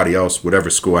anybody else, whatever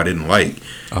school I didn't like,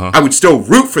 I would still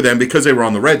root for them because they were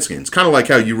on the Redskins. Kind of like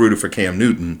how you rooted for Cam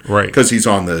Newton, right? Because he's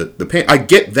on the. I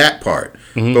get that part,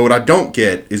 but what I don't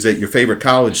get is that your favorite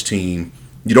college team,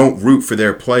 you don't root for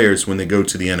their players when they go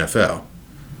to the NFL.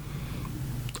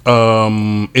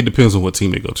 It depends on what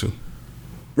team they go to.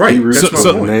 Right. That's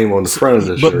my name on the front of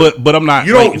the shirt. But I'm not.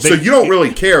 You don't. So you don't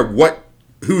really care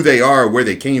who they are, where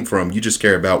they came from. You just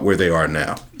care about where they are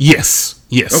now. Yes.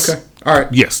 Okay. All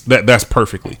right. Yes. That's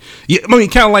perfectly. Yeah. I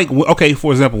mean, kind of like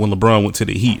for example, when LeBron went to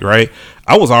the Heat, right?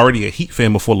 I was already a Heat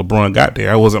fan before LeBron got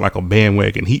there. I wasn't like a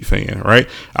bandwagon Heat fan, right?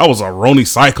 I was a Rony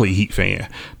Cycli Heat fan.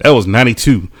 That was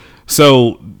 '92.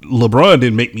 So LeBron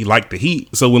didn't make me like the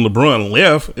Heat. So when LeBron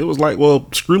left, it was like,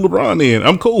 well, screw LeBron then.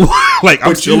 I'm cool. Like,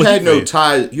 I'm still. You had no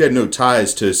ties. You had no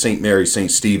ties to St. Mary's St.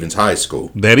 Stephen's High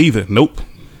School. That either. Nope.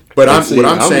 But I'm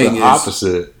saying the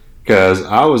opposite, because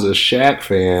I was a Shaq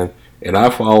fan and I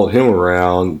followed him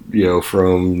around,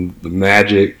 from the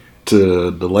Magic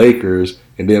to the Lakers,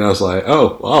 and then I was like,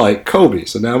 oh, well, I like Kobe,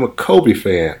 so now I'm a Kobe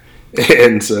fan,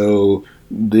 and so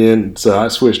I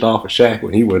switched off of Shaq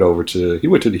when he went to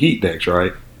the Heat next,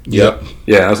 right? Yep.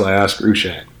 Yeah, I was like, I screw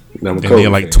Shaq. And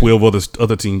then like fan. 12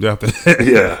 other teams after that.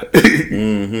 Yeah.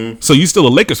 Mm-hmm. So you still a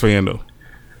Lakers fan though?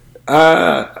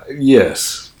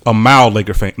 Yes. A mild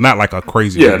Laker fan, not like a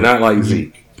crazy. Yeah, not like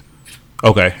Zeke.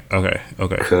 Okay.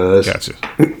 Cuz. Gotcha.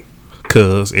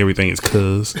 Cuz everything is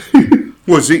cuz.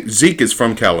 Well, Zeke is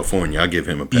from California. I'll give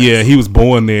him a pass. Yeah, he was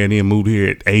born there and then moved here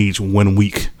at age 1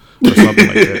 week or something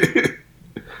like that.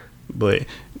 But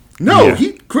no,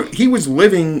 yeah. he was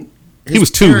living. He was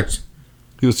 2.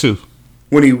 He was 2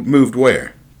 when he moved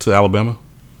where? To Alabama.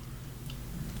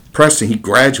 Preston, he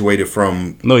graduated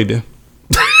from. No, he didn't.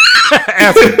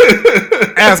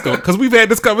 Ask him, because we've had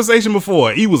this conversation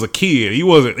before. He was a kid. He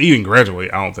didn't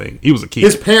graduate. I don't think he was a kid.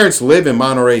 His parents live in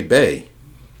Monterey Bay.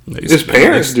 His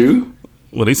parents do.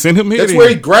 Well, they sent him here. That's where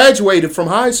he graduated from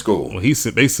high school. Well, they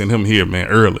sent him here, man,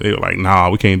 early. They were like, "Nah,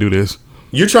 we can't do this."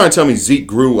 You're trying to tell me Zeke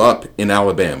grew up in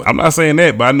Alabama? I'm not saying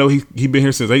that, but I know he been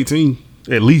here since 18,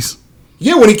 at least.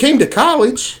 Yeah, when he came to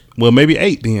college. Well, maybe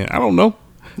 8 then. I don't know.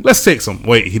 Let's text him.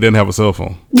 Wait, he doesn't have a cell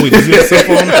phone. Wait, does he have a cell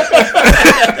phone?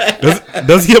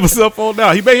 does he have a cell phone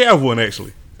now? He may have one,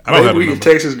 actually. I don't Maybe we can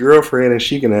text his girlfriend and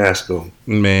she can ask him.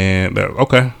 Man,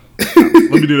 okay.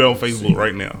 Let me do that on Facebook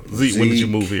right now. Zeke, when did you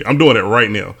move here? I'm doing it right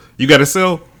now. You got a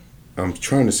cell? I'm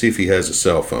trying to see if he has a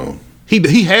cell phone. He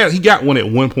got one at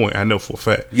one point. I know for a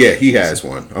fact. Yeah, he has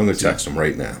one. I'm going to text him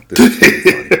right now. This is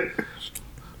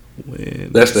funny.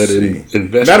 That's that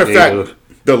investigative. Matter of fact,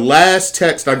 the last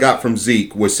text I got from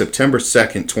Zeke was September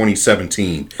 2nd,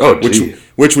 2017. Oh, geez.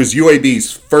 Which was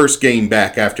UAB's first game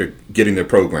back after getting their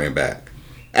program back,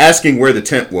 asking where the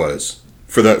tent was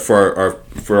for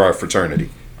our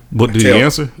fraternity. But did he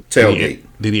answer? Tailgate.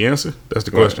 Did he answer? That's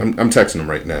the question. I'm texting him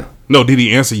right now. No, did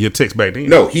he answer your text back then?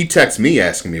 No, he texted me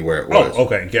asking me where it was. Oh,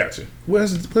 okay, gotcha.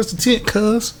 Where's the tent,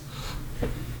 cuz?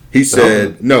 He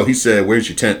said, no, he said, where's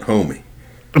your tent, homie?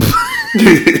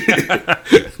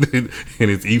 And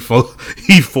it's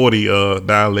E40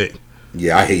 dialect.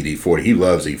 Yeah, I hate E40. He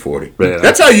loves E40. Man,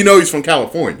 That's how you know he's from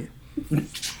California.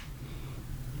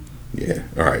 Yeah.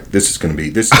 All right. This is going to be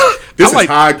this is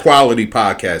high quality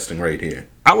podcasting right here.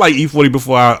 I like E40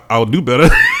 before I'll do better.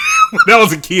 When I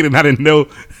was a kid and I didn't know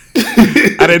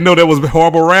that was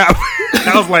horrible rap.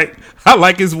 I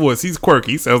like his voice. He's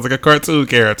quirky. He sounds like a cartoon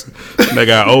character. That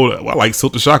guy old. I like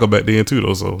Silk the Shocker back then too,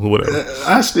 though. So whatever.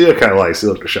 I still kind of like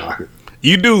Silk the Shocker.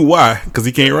 You do? Why? Because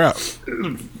he can't rap.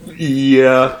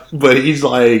 Yeah, but he's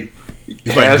like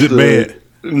good bad.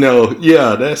 No,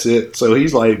 yeah, that's it. So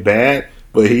he's like bad,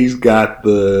 but he's got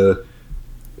the.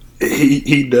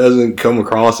 He doesn't come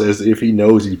across as if he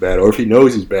knows he's bad, or if he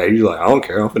knows he's bad, he's like, I don't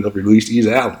care. I'm finna release these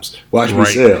albums. Watch me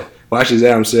sell. Watch this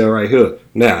album sell right here.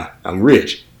 Now I'm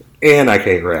rich, and I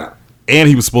can't rap. And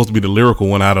he was supposed to be the lyrical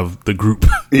one out of the group.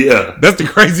 Yeah, that's the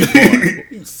crazy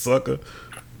part. You sucker.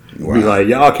 Wow. Be like,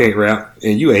 y'all can't rap,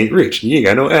 and you ain't rich, and you ain't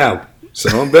got no album, so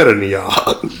I'm better than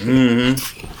y'all.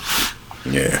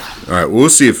 Mm-hmm. Yeah. All right. We'll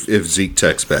see if Zeke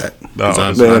texts back. Man,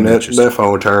 that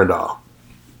phone turned off.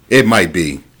 It might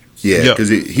be. Yeah, because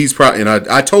he's probably, and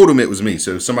I told him it was me.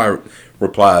 So if somebody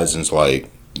replies and it's like,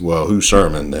 well, who's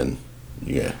Sherman? Then,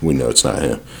 yeah, we know it's not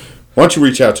him. Why don't you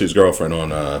reach out to his girlfriend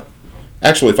on,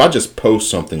 actually, if I just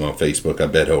post something on Facebook, I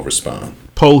bet he'll respond.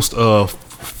 Post,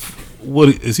 what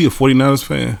is he a 49ers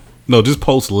fan? No, just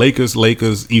post Lakers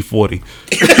E40.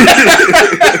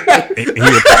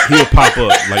 he'll pop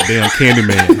up like damn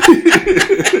Candyman.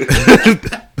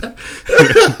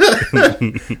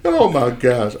 Oh my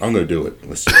gosh, I'm gonna do it.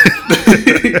 Let's see.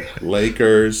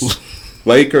 Lakers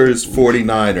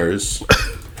 49ers.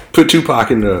 Put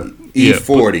Tupac in the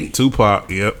E40. Yeah, Tupac,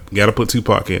 yep. Gotta put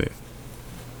Tupac in it.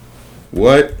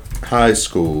 What high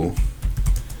school?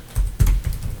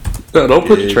 No, don't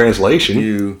put the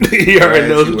translation. He already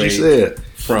knows what you said.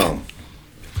 From.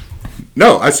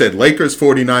 No, I said Lakers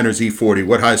 49ers E40.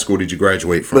 What high school did you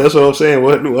graduate from? That's what I'm saying.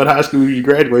 What high school did you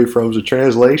graduate from is a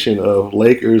translation of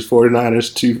Lakers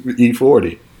 49ers to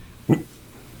E40.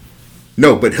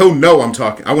 No, but he'll know I'm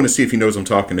talking. I want to see if he knows I'm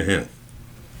talking to him.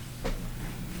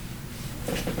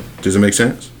 Does it make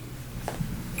sense?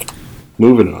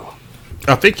 Moving on.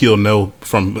 I think he'll know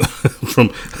from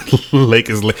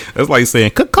Lakers. That's like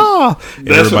saying "caw."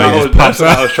 That's what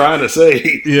I was trying to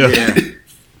say. Yeah.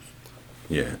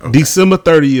 Yeah. Okay. December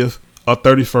 30th or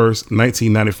 31st,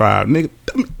 1995. Nigga,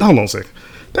 hold on a second.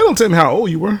 They don't tell me how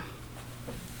old you were.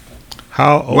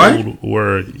 How old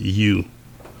were you?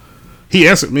 He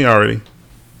answered me already.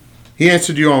 He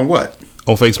answered you on what?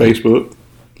 On Facebook.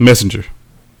 Messenger.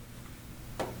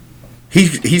 He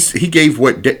gave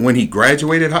when he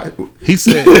graduated high. He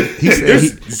said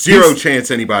there's zero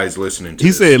chance anybody's listening to.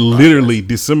 He said literally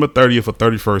December 30th or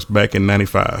 31st back in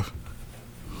 95.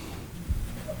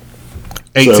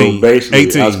 18. So basically,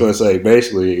 18. I was going to say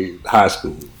basically high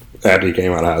school after he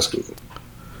came out of high school.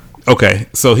 Okay,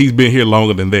 so he's been here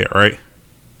longer than that, right?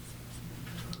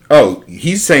 Oh,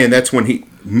 he's saying that's when he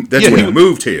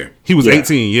moved here. He was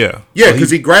 18, yeah. Yeah, because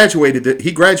he graduated in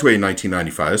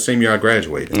 1995, the same year I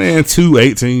graduated. Man,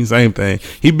 18, same thing.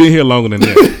 He been here longer than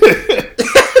that.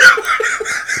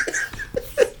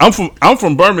 I'm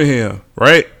from Birmingham,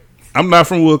 right? I'm not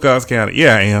from Wilcox County.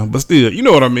 Yeah, I am, but still, you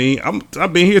know what I mean.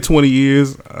 I've been here 20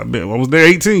 years. I was there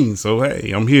 18, so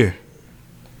hey, I'm here.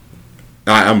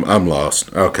 I'm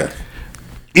lost. Okay.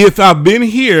 If I've been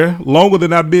here longer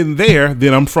than I've been there,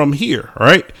 then I'm from here,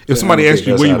 right? If somebody asks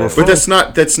you where you were from, but that's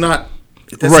not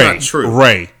true.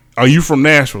 Right? Are you from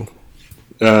Nashville?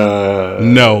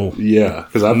 No. Yeah,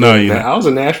 because I was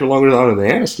in Nashville longer than I was in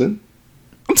Anniston.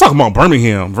 I'm talking about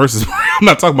Birmingham versus. I'm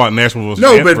not talking about Nashville versus.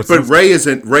 No, but Ray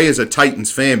is a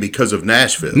Titans fan because of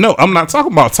Nashville. No, I'm not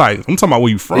talking about Titans. I'm talking about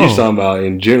where you from. He's talking about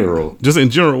in general. Just in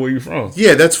general, where you from?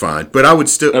 Yeah, that's fine. But I would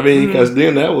still. I mean, because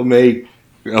then that would make.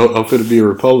 I'm going to be a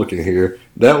Republican here.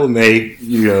 That would make,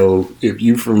 if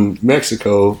you from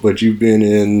Mexico, but you've been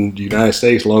in the United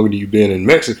States longer than you've been in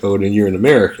Mexico, then you're an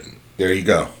American. There you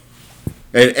go.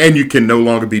 And you can no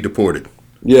longer be deported.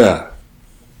 Yeah.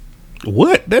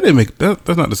 What? That didn't make that's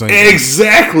not the same.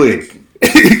 Exactly.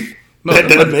 That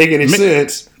doesn't make any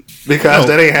sense because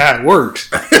that ain't how it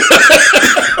works.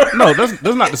 No, that's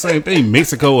not the same thing.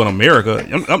 Mexico and America.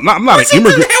 I'm not an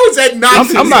immigrant. How is that not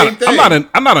the same thing?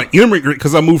 I'm not an immigrant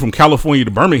because I moved from California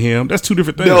to Birmingham. That's two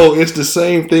different things. No, it's the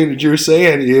same thing that you're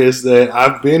saying is that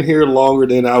I've been here longer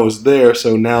than I was there,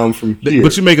 so now I'm from here.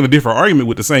 But you're making a different argument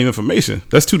with the same information.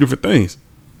 That's two different things.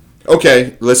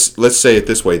 Okay, let's say it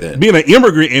this way then. Being an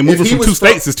immigrant and moving from two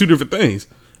states is two different things.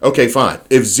 Okay, fine.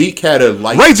 If Zeke had a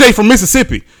life, Ray J from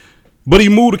Mississippi. But he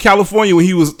moved to California when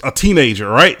he was a teenager,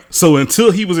 right? So until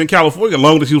he was in California,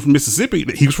 long as he was from Mississippi,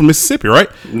 he was from Mississippi, right?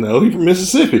 No, he's from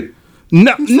Mississippi.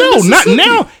 No, not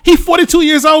now. He's 42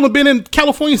 years old and been in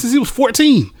California since he was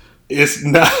 14. It's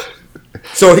not.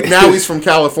 So now he's from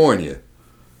California.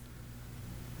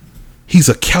 He's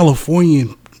a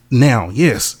Californian now,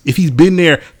 yes. If he's been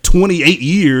there 28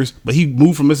 years, but he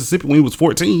moved from Mississippi when he was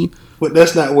 14. But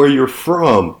that's not where you're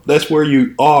from. That's where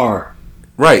you are.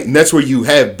 Right, and that's where you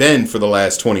have been for the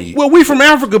last 20 years. Well, we from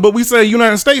Africa, but we say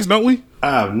United States, don't we?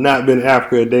 I have not been to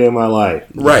Africa a day in my life.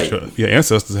 Right. Your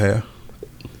ancestors have.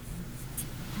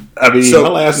 I mean, So- my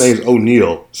last name's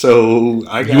O'Neill, so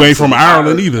I got You ain't from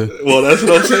Ireland either. Well, that's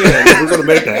what I'm saying. We're going to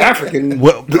make the African.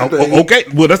 Well, thing. okay.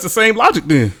 Well, that's the same logic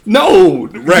then. No,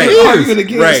 Right. you're arguing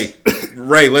against.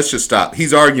 Right, let's just stop.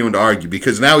 He's arguing to argue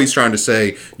because now he's trying to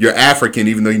say you're African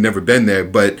even though you've never been there,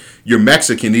 but you're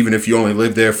Mexican even if you only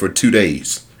lived there for 2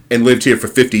 days and lived here for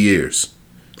 50 years.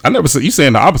 I never said you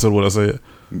saying the opposite of what I said.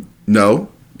 No,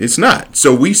 it's not.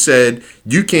 So we said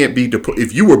you can't be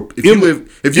if you were 2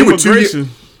 years. Immigration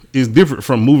is different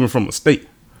from moving from a state.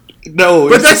 No,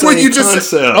 But it's that's the what same you just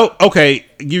said. concept. Oh, okay.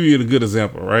 Give you a good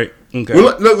example, right? Okay.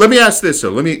 Well, let me ask this.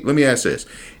 So let me ask this: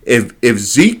 if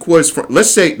Zeke was from, let's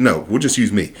say, no, we'll just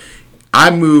use me. I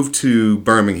moved to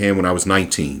Birmingham when I was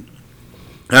 19.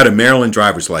 I had a Maryland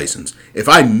driver's license. If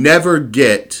I never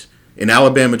get an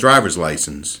Alabama driver's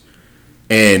license,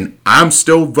 and I'm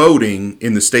still voting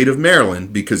in the state of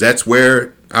Maryland because that's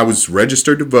where I was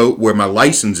registered to vote, where my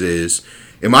license is,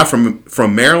 am I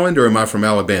from Maryland or am I from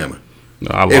Alabama? No,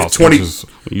 I If lost 20, you just-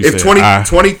 you if said 20, I.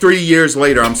 23 years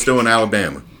later, I'm still in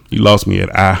Alabama. You lost me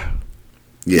at I.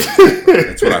 Yeah,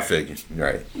 that's what I figured.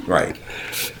 Right.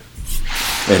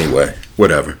 Anyway,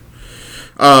 whatever.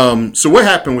 So what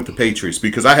happened with the Patriots?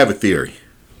 Because I have a theory.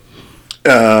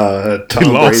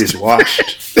 Tom lost. Brady's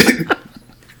washed.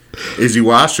 Is he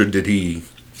washed or did he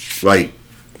like?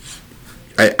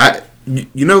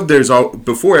 You know,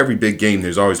 before every big game,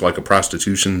 there's always like a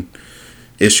prostitution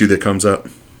issue that comes up.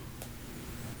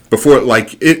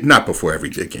 Not before every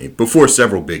big game, before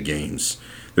several big games.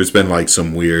 There's been like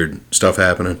some weird stuff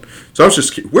happening. So I was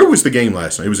just, where was the game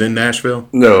last night? It was in Nashville?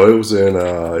 No, it was in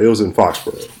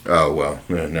Foxborough. Oh, well,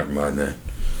 never mind that.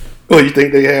 Well, you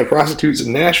think they had prostitutes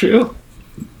in Nashville?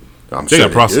 I'm They sure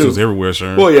got prostitutes do. everywhere,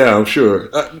 sure. Well, yeah, I'm sure.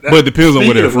 But it depends on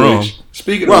where they're from.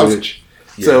 Speaking Well, of which,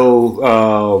 yeah.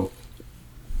 so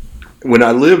when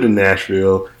I lived in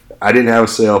Nashville, I didn't have a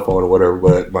cell phone or whatever,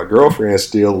 but my girlfriend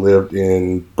still lived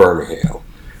in Birmingham.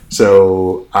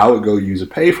 So I would go use a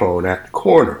payphone at the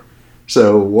corner.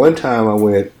 So one time I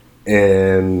went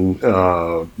and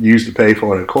used the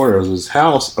payphone at the corner. There was this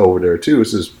house over there too.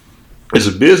 It's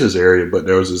a business area, but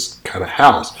there was this kind of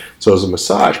house. So it was a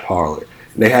massage parlor.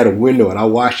 And they had a window, and I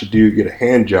watched a dude get a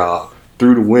hand job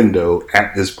through the window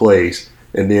at this place,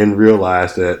 and then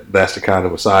realized that that's the kind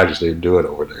of massages they're doing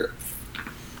over there.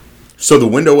 So the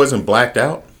window wasn't blacked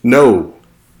out? No,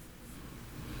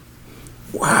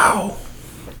 Wow.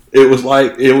 it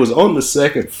was on the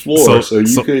second floor, so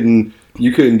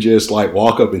you couldn't just like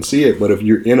walk up and see it. But if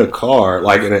you're in a car,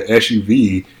 like in an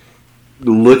SUV,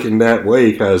 looking that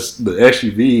way, because the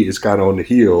SUV is kind of on the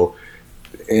hill,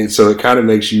 and so it kind of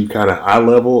makes you kind of eye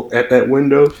level at that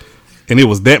window. And it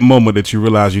was that moment that you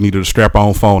realized you needed a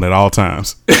strap-on phone at all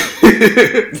times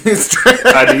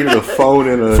I needed a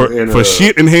phone for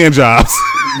shit and hand jobs.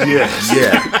 Yes.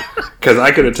 Yeah. Because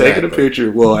I could have taken a Exactly.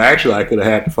 picture. Well, actually, I could have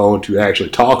had the phone to actually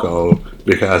talk on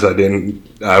because I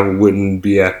wouldn't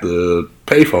be at the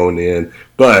payphone then.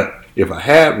 But if I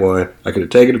had one, I could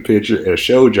have taken a picture and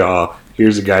showed y'all,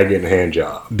 here's a guy getting a hand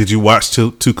job. Did you watch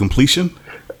to completion?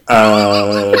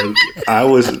 I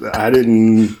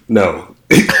didn't know.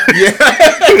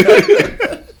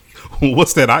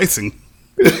 What's that icing?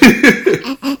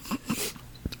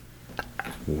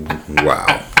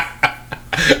 Wow.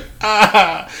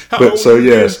 But so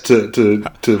yes, to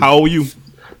How old were you?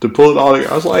 to pull it all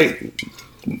together, I was like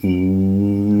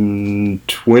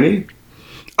 20.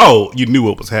 Oh, you knew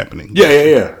what was happening.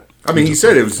 Yeah. I mean, he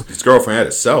said it was his girlfriend had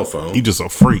a cell phone. You just a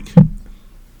freak.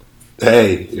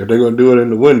 Hey, if they're gonna do it in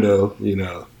the window, you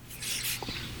know.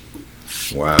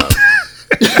 Wow.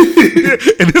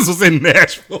 And this was in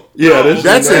Nashville. Yeah, this is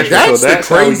That's in it. Nashville. That's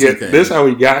the how we crazy get. thing. This how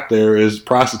we got there is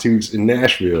prostitutes in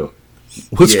Nashville.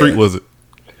 What Yeah. street was it?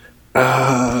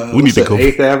 We need to go.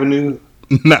 8th Avenue.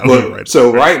 Not But, right.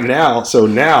 so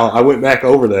now I went back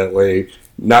over that way,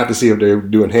 not to see if they were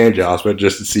doing hand jobs, but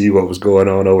just to see what was going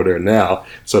on over there now.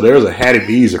 So there's a Hattie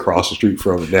B's across the street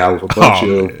from it now with a bunch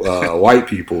of white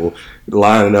people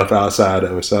lining up outside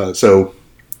of it. So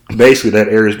basically that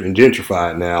area's been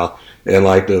gentrified now. And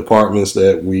like the apartments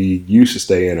that we used to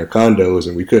stay in are condos,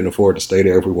 and we couldn't afford to stay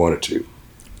there if we wanted to.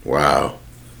 Wow.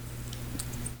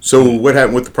 So what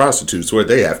happened with the prostitutes? Where'd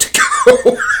they have to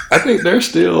go? I think they're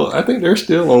still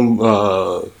on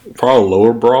probably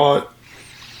Lower Broad.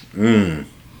 They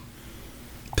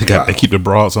keep the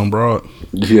broads on broad.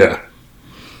 Yeah.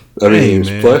 I mean,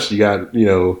 Hey, man. plus you got,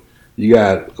 you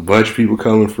got a bunch of people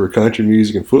coming for country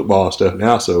music and football and stuff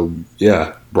now. So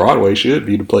yeah, Broadway should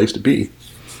be the place to be.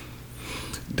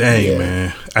 Dang,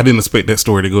 man. I didn't expect that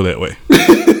story to go that way.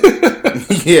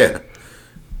 Yeah.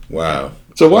 Wow.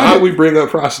 So why did we bring up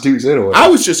prostitutes anyway? I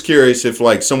was just curious if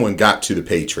like someone got to the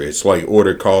Patriots, like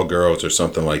ordered call girls or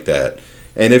something like that.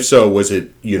 And if so, was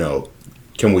it,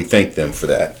 can we thank them for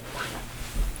that?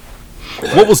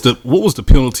 What was the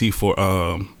penalty for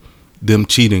them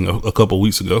cheating a couple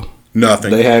weeks ago?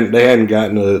 Nothing. They hadn't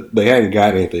gotten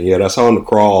anything yet. I saw on the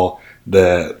crawl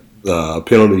that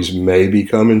penalties may be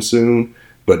coming soon,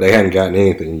 but they hadn't gotten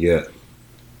anything yet.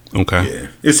 Okay. Yeah,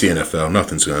 it's the NFL.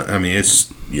 Nothing's gonna. I mean, it's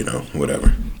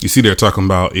whatever. You see, they're talking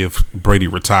about if Brady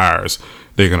retires,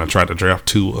 they're gonna try to draft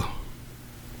Tua.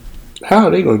 How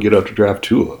are they gonna get up to draft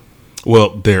Tua? Well,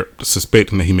 they're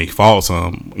suspecting that he may fall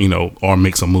some, or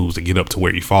make some moves to get up to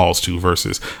where he falls to.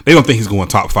 Versus, they don't think he's going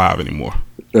top 5 anymore.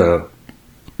 So,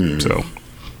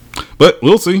 but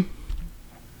we'll see.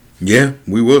 Yeah,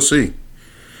 we will see.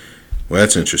 Well,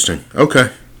 that's interesting. Okay,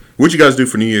 what'd you guys do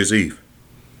for New Year's Eve?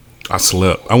 I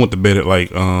slept. I went to bed at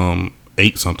like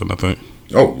 8 something, I think.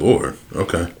 Oh Lord.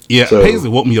 Okay. Yeah, So- Paisley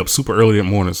woke me up super early that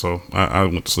morning, so I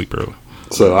went to sleep early.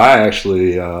 So I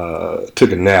actually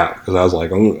took a nap because I was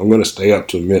like, I'm going to stay up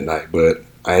till midnight, but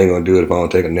I ain't going to do it if I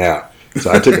don't take a nap. So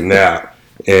I took a nap,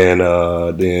 and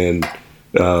then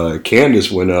Candace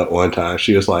went up one time.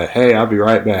 She was like, "Hey, I'll be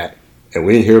right back," and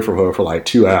we didn't hear from her for like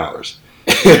 2 hours.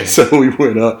 So we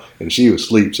went up, and she was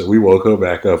asleep. So we woke her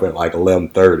back up at like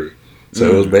 11:30. So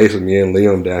it was basically me and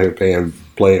Liam down here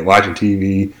playing, watching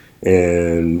TV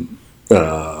and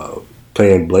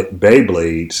playing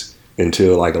Beyblades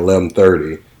until like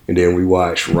 11:30, and then we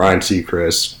watched Ryan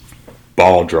Seacrest's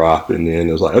ball drop, and then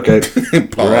it was like, okay,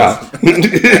 we're out.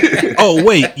 Oh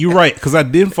wait, you're right, because I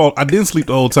didn't sleep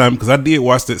the whole time because I did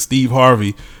watch that Steve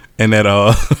Harvey and that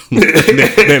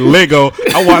that Lego.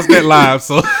 I watched that live.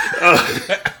 So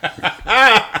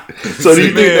So do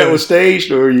you think that was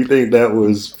staged, or you think that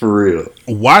was for real?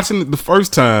 watching it the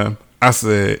first time, I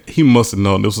said he must have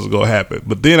known this was gonna happen.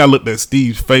 But then I looked at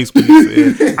Steve's face when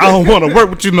he said, "I don't want to work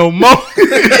with you no more."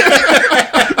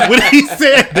 When he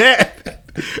said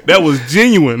that was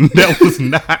genuine.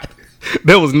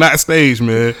 That was not staged,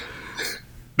 man.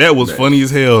 That was funny as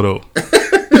hell though.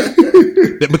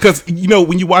 Because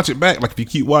when you watch it back, like if you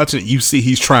keep watching it, you see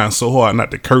he's trying so hard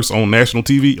not to curse on national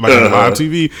TV, like on live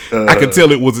TV. I could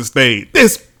tell it wasn't staged.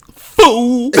 This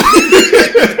fool.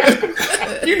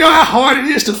 You know how hard it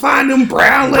is to find them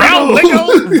brown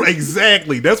Lego?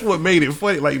 Exactly. That's what made it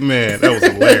funny. Like, man, that was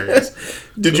hilarious.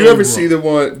 Did you ever see the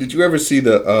one? Did you ever see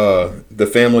the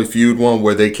Family Feud one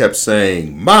where they kept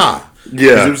saying "ma"?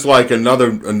 Yeah. 'Cause it was like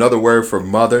another word for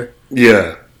mother.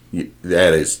 Yeah.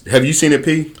 That is. Have you seen it,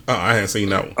 P? Oh, I hadn't seen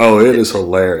that one. Oh, it is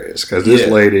hilarious because this Yeah.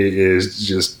 lady is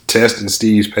just testing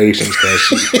Steve's patience. Because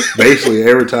she basically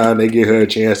every time they give her a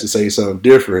chance to say something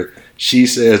different, she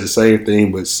says the same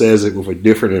thing but says it with a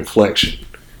different inflection.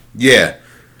 Yeah.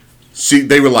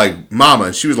 They were like "mama,"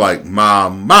 and she was like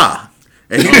 "mama,"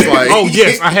 and he was like, Oh,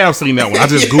 yes, I have seen that one. I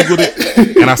just Googled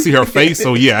it, and I see her face,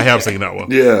 so yeah, I have seen that one.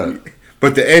 Yeah.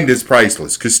 But the end is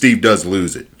priceless because Steve does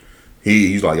lose it.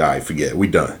 He's like, all right, forget it. We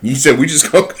done. He said, we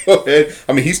just go ahead.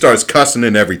 I mean, he starts cussing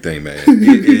and everything, man.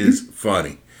 It is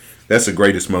funny. That's the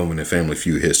greatest moment in Family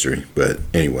Feud history. But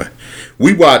anyway,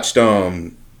 we watched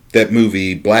that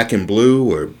movie Black and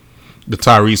Blue, or The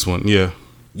Tyrese one, yeah.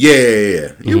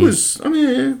 yeah. It was. I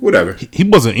mean, whatever. He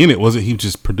wasn't in it, was it? He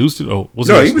just produced it? Oh, was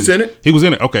No, it he was in it. He was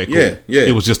in it. Okay, cool. Yeah, yeah.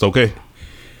 It was just okay.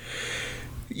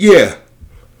 Yeah.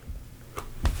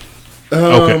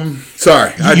 Okay.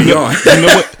 Sorry, I You do know, not. you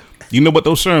know what? You know what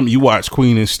though, Sherm? You watch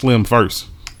Queen and Slim first.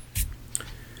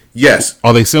 Yes.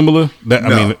 Are they similar? That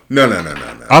No.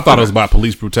 No. I thought it was about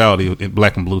police brutality in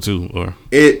Black and Blue too. Or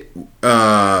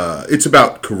It's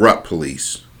about corrupt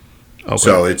police. okay.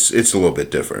 So it's a little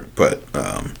bit different, but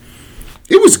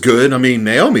it was good. I mean,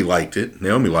 Naomi liked it.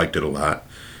 Naomi liked it a lot.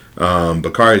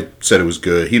 Bakari said it was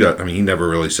good. He never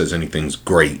really says anything's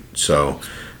great. So,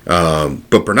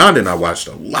 but Bernard and I watched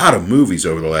a lot of movies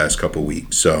over the last couple of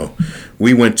weeks. So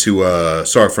we went to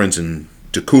saw our friends in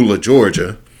Tacoma,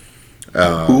 Georgia.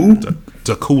 Who?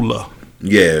 Tacula.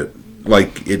 Yeah,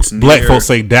 like it's Black near- folks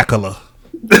say Dacula.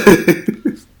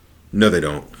 No, they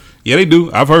don't. Yeah, they do.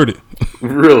 I've heard it.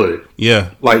 Really?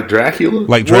 Yeah, Like Dracula?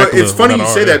 like Well, Dracula. it's funny you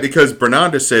without say R. that because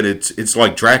Bernardo said it's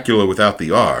like Dracula without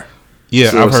the R.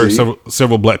 Yeah, So, I've heard see?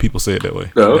 several black people say it that way.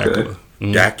 Oh, okay. Dracula.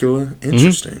 Dracula?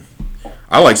 Interesting.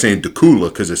 I like saying Dracula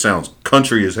because it sounds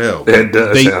country as hell. That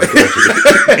does They- sound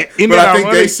country. Isn't But that I think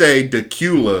they ironic? say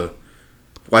Dracula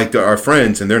like our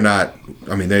friends, and they're not.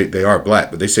 I mean, they are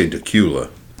black, but they say Dracula.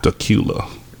 Tequila.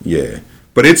 Yeah,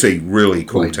 but it's a really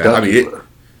cool Like town. I mean, Duckula.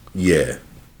 yeah.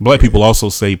 Black people also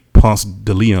say Ponce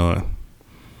de Leon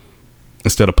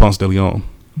instead of Ponce de Leon.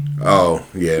 Oh,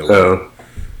 yeah. So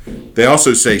They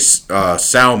also say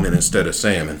salmon instead of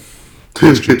salmon.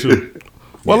 That's true too.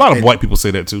 Well, a lot of white people say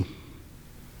that too.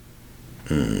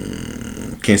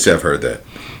 Can't say I've heard that.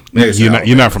 Maybe it's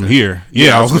You're not from here.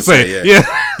 Yeah, I was gonna say. Yeah.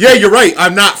 Yeah, you're right.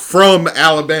 I'm not from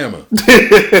Alabama.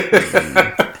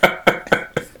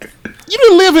 You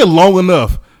didn't live here long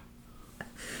enough.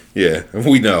 Yeah,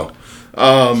 we know.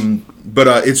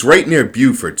 But it's right near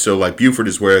Beaufort. So, like, Beaufort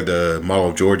is where the Mall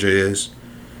of Georgia is.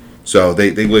 So,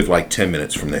 they live like 10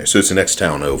 minutes from there. So, it's the next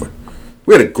town over.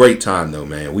 We had a great time, though,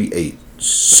 man. We ate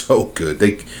so good.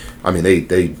 They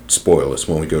spoil us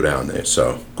when we go down there.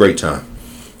 So, great time.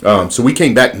 So, we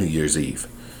came back New Year's Eve.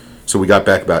 So, we got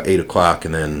back about 8 o'clock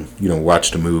and then,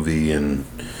 watched a movie and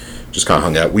just kind of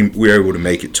hung out. We were able to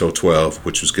make it till 12,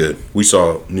 which was good. We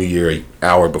saw New Year an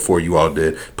hour before you all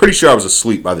did. Pretty sure I was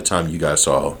asleep by the time you guys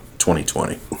saw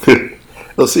 2020.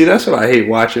 Well, see, that's what I hate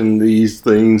watching these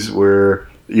things where,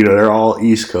 they're all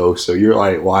East Coast. So you're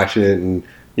like watching it and,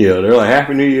 they're like,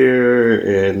 Happy New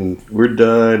Year and we're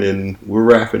done and we're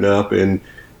wrapping up and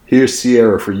here's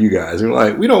Sierra for you guys. And we're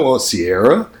like, we don't want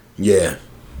Sierra. Yeah.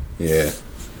 Yeah.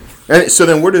 And so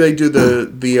then where do they do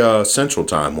the Central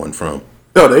Time one from?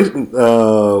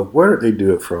 No, where did they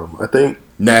do it from? I think.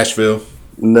 Nashville.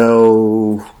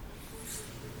 No.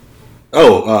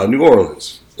 Oh, New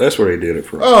Orleans. That's where they did it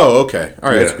from. Oh, okay. All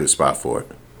right, that's Yeah. a good spot for it.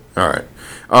 All right.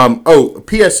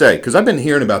 PSA, because I've been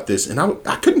hearing about this, and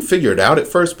I couldn't figure it out at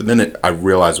first, but then I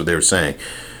realized what they were saying.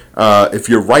 If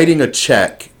you're writing a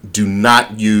check, do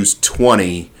not use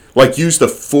 20. Like, use the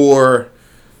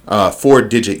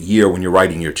four-digit year when you're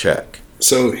writing your check.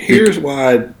 So here's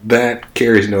why that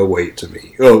carries no weight to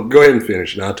me. Oh, go ahead and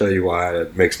finish, and I'll tell you why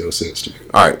it makes no sense to me.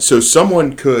 All right, so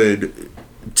someone could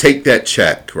take that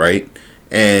check, right?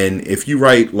 And if you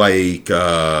write like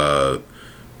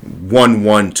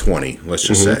 1/1/20, let's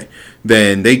just say,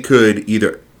 then they could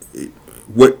either.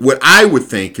 What I would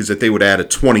think is that they would add a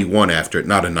 21 after it,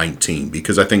 not a 19,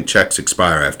 because I think checks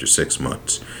expire after 6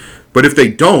 months. But if they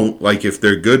don't, like if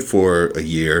they're good for a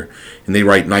year and they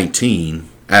write 19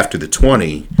 after the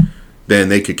 20, then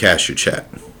they could cash your check.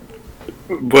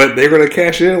 But they're going to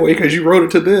cash it anyway because you wrote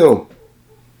it to them.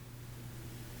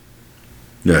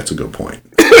 Yeah, that's a good point.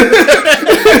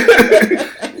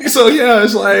 So yeah,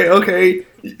 it's like, okay,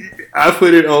 I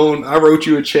wrote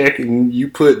you a check and you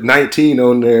put 19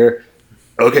 on there.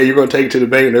 Okay, you're going to take it to the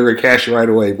bank and they're going to cash it right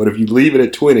away. But if you leave it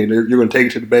at 20, you're going to take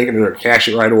it to the bank and they're going to cash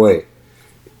it right away.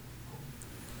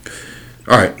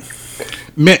 All right.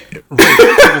 Man,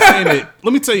 let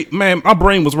me tell you, man, my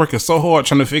brain was working so hard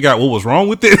trying to figure out what was wrong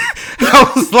with it.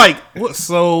 I was like, what's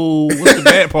the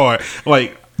bad part?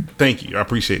 Like, thank you. I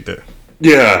appreciate that.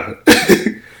 Yeah.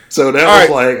 So that was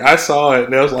like, I saw it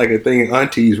and that was like a thing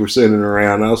aunties were sending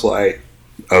around. I was like,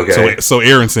 okay. So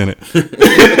Aaron sent it.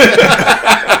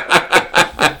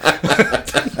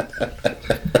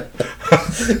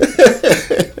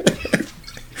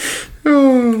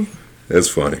 That's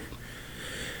funny.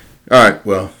 All right,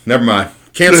 well, never mind.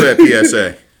 Cancel that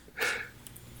PSA.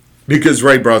 Because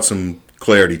Ray brought some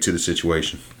clarity to the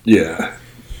situation. Yeah.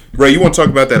 Ray, you want to talk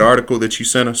about that article that you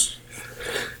sent us?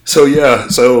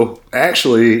 So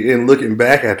actually, in looking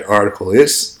back at the article,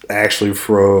 it's actually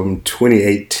from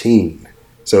 2018.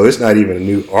 So it's not even a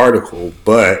new article,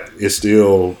 but it's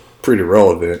still pretty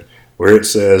relevant, where it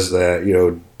says that,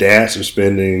 dads are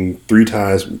spending 3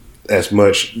 times as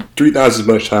much time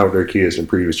with their kids than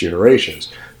previous generations,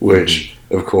 which,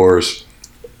 of course,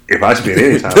 if I spend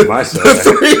any time with my son, the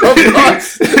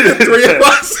three of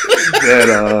us.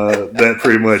 that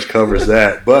pretty much covers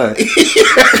that. But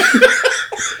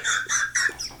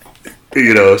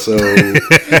so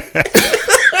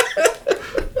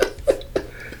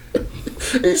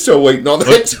he's still waiting on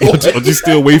that. Are you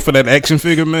still waiting for that action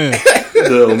figure, man?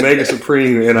 The Omega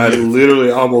Supreme, and I literally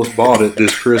almost bought it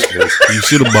this Christmas. You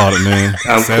should have bought it, man.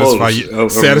 I'm Satisfy really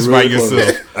yourself.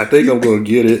 Close. I think I'm going to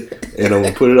get it, and I'm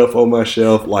going to put it up on my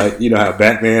shelf, like, how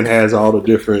Batman has all the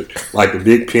different, like the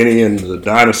big penny and the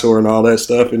dinosaur and all that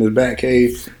stuff in his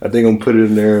Batcave. I think I'm going to put it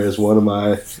in there as one of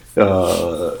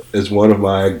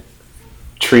my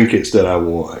trinkets that I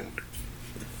won.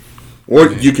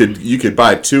 Or you could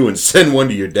buy 2 and send one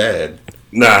to your dad.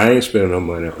 Nah, I ain't spending no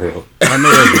money on him. I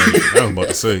know that, man. I was about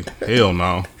to say, hell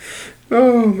no.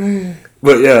 Oh man.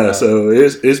 But yeah, so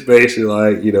it's basically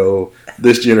like,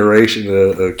 this generation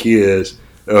of kids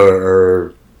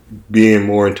are being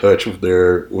more in touch with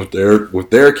their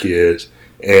kids,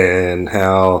 and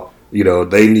how,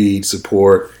 they need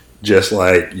support just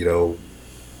like,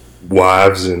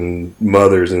 wives and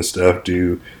mothers and stuff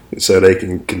do, so they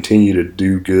can continue to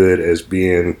do good as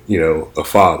being, a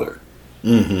father.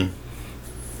 Mm-hmm.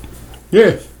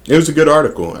 Yeah, it was a good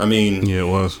article. I mean, Yeah, it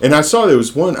was. and I saw there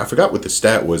was one. I forgot what the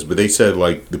stat was, but they said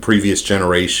like the previous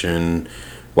generation,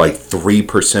 like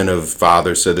 3% of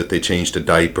fathers said that they changed a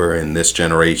diaper, and this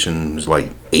generation was like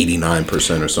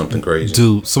 89% or something crazy.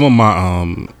 Dude, some of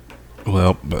my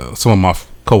some of my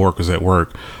coworkers at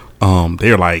work,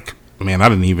 they're like, man, I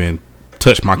didn't even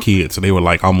touch my kids, so they were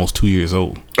like almost 2 years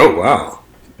old. Oh wow!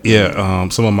 Yeah,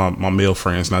 some of my male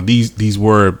friends. Now these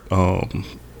were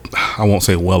I won't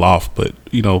say well off, but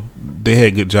they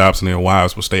had good jobs and their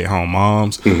wives were stay at home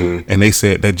moms, and they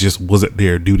said that just wasn't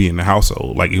their duty in the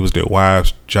household. Like, it was their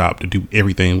wives' job to do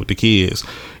everything with the kids.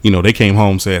 They came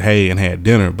home, said hey, and had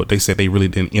dinner, but they said they really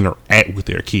didn't interact with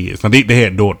their kids. Now they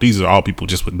had daughters. These are all people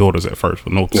just with daughters at first,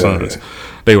 with no sons. Yeah.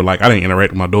 They were like, I didn't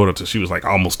interact with my daughter till she was like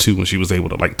almost 2, and she was able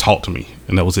to like talk to me,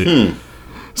 and that was it.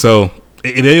 So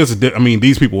it is. I mean,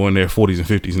 these people are in their 40s and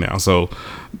 50s now, so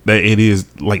that it is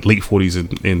like late 40s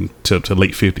and to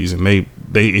late 50s, and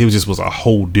it just was a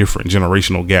whole different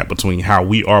generational gap between how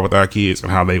we are with our kids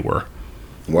and how they were.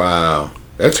 Wow,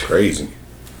 that's crazy.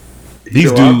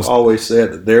 These dudes I've always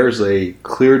said that there's a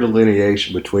clear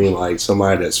delineation between like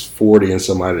somebody that's 40 and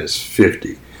somebody that's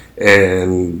 50,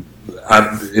 and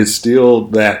it's still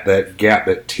that gap,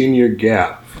 that 10-year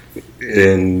gap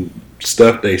in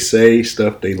stuff they say,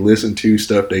 stuff they listen to,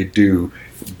 stuff they do.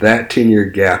 That 10-year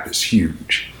gap is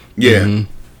huge. Yeah.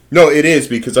 No, it is,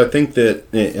 because I think that,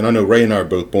 and I know Ray and I are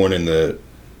both born in the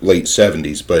late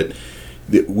 70s, but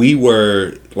we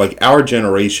were, like, our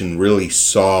generation really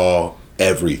saw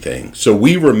everything. So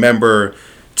we remember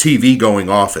TV going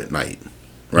off at night,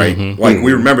 right? Like,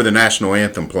 we remember the national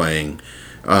anthem playing.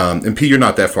 And P, you're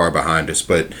not that far behind us,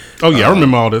 but... Oh, yeah, I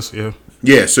remember all this, yeah.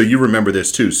 Yeah, so you remember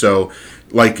this, too. So,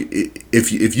 like,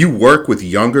 if you work with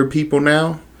younger people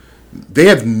now, they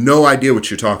have no idea what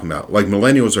you're talking about. Like,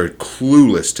 millennials are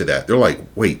clueless to that. They're like,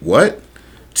 wait, what?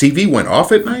 TV went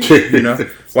off at night?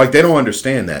 Like, they don't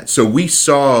understand that. So we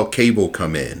saw cable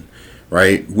come in,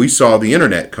 right? We saw the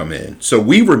internet come in. So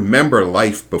we remember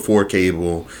life before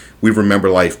cable. We remember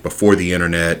life before the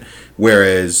internet.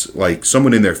 Whereas, like,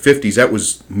 someone in their 50s, that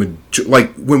was,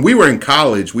 like, when we were in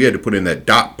college, we had to put in that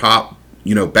 .pop,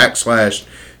 backslash,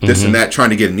 this and that, trying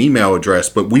to get an email address.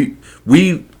 But we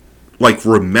like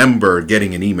remember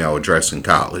getting an email address in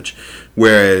college,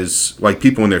 whereas like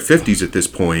people in their 50s at this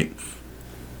point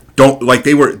don't, like,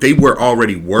 they were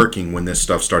already working when this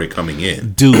stuff started coming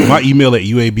in. Dude, my email at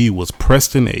UAB was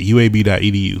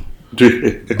preston@uab.edu.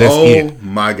 That's oh it.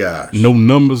 My gosh. No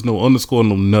numbers, no underscore,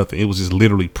 no nothing. It was just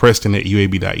literally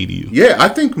preston@uab.edu. Yeah, I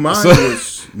think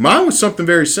mine was something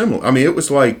very similar. I mean, it was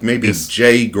like maybe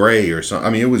Jay Gray or something. I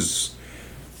mean, it was,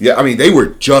 yeah, I mean, they were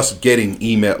just getting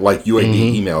email, like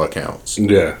UAB email accounts.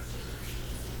 Yeah.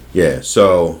 Yeah,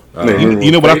 so...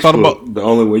 you know what I thought about? The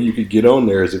only way you could get on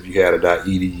there is if you had a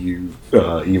 .edu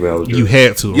email address. You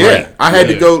had to, yeah, right? I had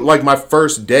to go, like, my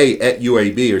first day at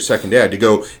UAB or second day, I had to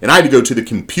go to the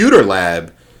computer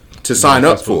lab to sign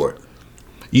up for it.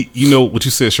 You know what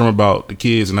you said, Sherman, about the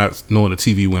kids and not knowing the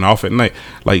TV went off at night?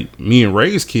 Like, me and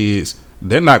Ray's kids,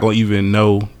 they're not going to even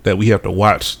know that we have to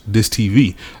watch this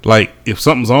TV. Like, if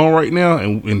something's on right now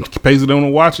and Paisley don't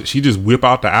want to watch it, she just whip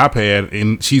out the iPad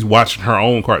and she's watching her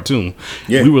own cartoon.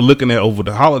 Yeah. We were looking at over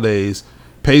the holidays,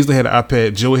 Paisley had an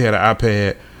iPad, Joey had an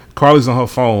iPad, Carly's on her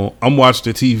phone, I'm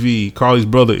watching the TV, Carly's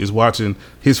brother is watching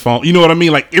his phone. You know what I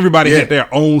mean? Like, everybody had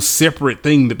their own separate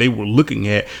thing that they were looking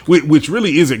at, which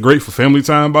really isn't great for family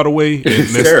time, by the way. And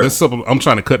that's something I'm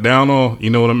trying to cut down on. You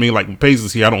know what I mean? Like, when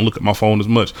Paisley's here, I don't look at my phone as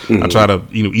much. I try to,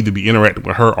 either be interacting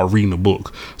with her or reading a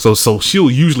book. So she'll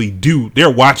usually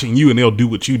they're watching you and they'll do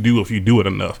what you do if you do it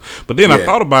enough. But then I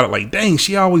thought about it, like, dang,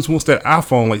 she always wants that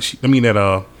iPhone,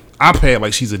 that iPad,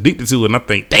 like she's addicted to it, and I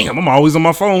think, damn, I'm always on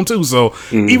my phone too. So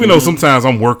even though sometimes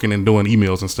I'm working and doing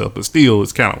emails and stuff, but still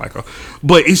it's kind of like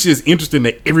but it's just interesting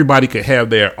that everybody could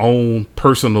have their own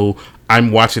personal,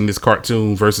 I'm watching this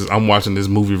cartoon versus I'm watching this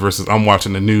movie versus I'm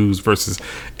watching the news versus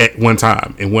at one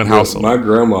time in one household. My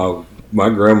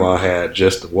grandma had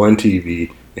just one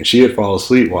TV and she would fall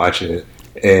asleep watching it,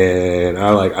 and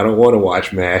I don't want to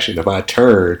watch MASH, and if I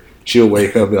turn, she'll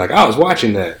wake up and be like, I was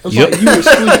watching that. I was like, you were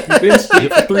asleep. You've been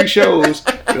asleep for 3 shows,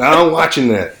 and I'm watching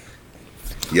that.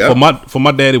 Yeah. For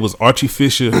my dad, it was Archie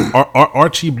Fisher,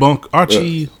 Archie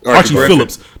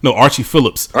Phillips. No, Archie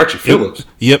Phillips. Archie Phillips.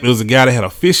 Yep, it was a guy that had a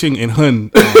fishing and hunting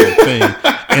thing.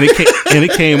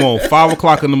 it came on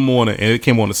 5:00 in the morning, and it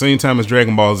came on the same time as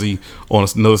Dragon Ball Z on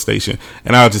another station.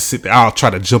 And I'll just sit there. I'll try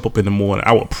to jump up in the morning.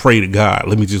 I would pray to God,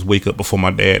 let me just wake up before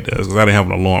my dad does, because I didn't have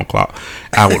an alarm clock.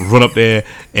 I would run up there,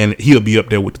 and he'll be up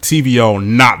there with the TV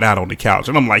on, knocked out on the couch,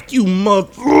 and I'm like, "You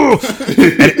mother!"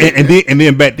 and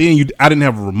then back then, I didn't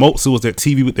have a remote, so it was that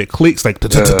TV with that clicks, like.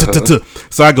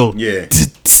 So I go, Yeah.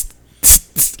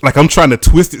 like I'm trying to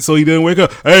twist it so he doesn't wake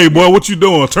up. Hey, boy, what you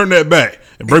doing? Turn that back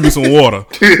and bring me some water.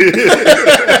 I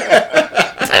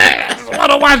just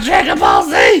want to watch Dragon Ball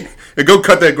Z. And go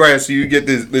cut that grass so you get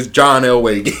this John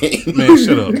Elway game. Man,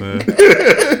 shut up, man.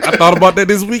 I thought about that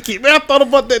this weekend.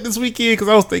 Because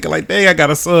I was thinking, like, dang, I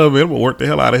got a son, man. I'm going to work the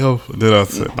hell out of him. And then I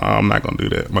said, no, I'm not going to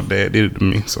do that. My dad did it to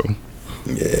me, so.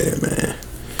 Yeah, man.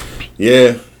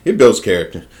 Yeah, it builds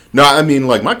character. No, I mean,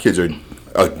 like, my kids are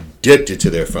addicted to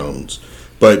their phones.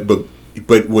 But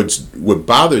what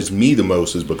bothers me the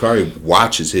most is Bakari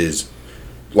watches his,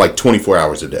 like, 24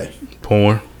 hours a day.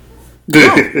 Porn.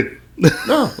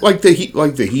 No, like the heat,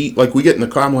 like we get in the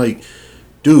car, I'm like,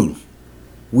 dude,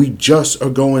 we just are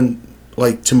going,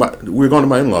 like, we're going to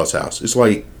my in-laws' house. It's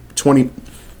like 15,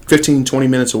 20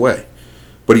 minutes away.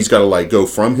 But he's got to, like, go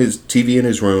from his TV in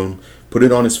his room, put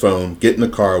it on his phone, get in the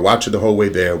car, watch it the whole way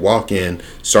there, walk in,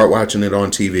 start watching it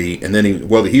on TV, and then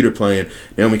the heater playing,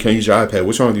 Naomi, can you use your iPad?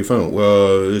 What's wrong with your phone?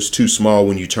 Well, it's too small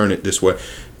when you turn it this way.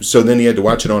 So then he had to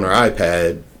watch it on our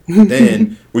iPad.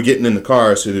 Then we're getting in the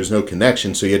car, so there's no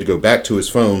connection, so he had to go back to his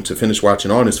phone to finish watching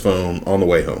on his phone on the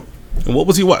way home. And what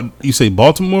was he watching? You say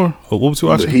Baltimore? Or what was he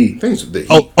watching? The Heat. The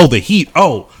Heat. Oh, the Heat.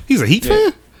 Oh, he's a Heat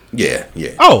fan? Yeah.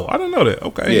 Oh, I didn't know that.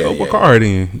 Okay. Yeah, Bakari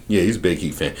then. Yeah, he's a big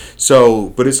Heat fan.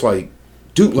 So, but it's like,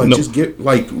 dude, like, just get,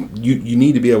 like, you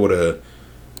need to be able to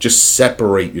just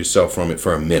separate yourself from it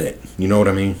for a minute. You know what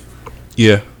I mean?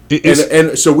 Yeah.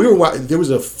 And so we were watching, there was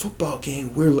a football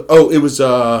game. It was,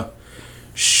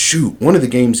 one of the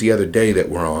games the other day that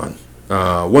we're on,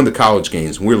 one of the college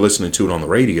games, and we were listening to it on the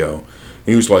radio. And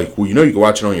he was like, well, you know you can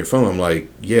watch it on your phone. I'm like,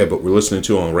 yeah, but we're listening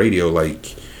to it on the radio,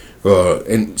 like,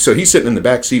 and so he's sitting in the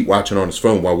back seat watching on his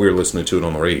phone while we were listening to it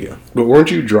on the radio. But weren't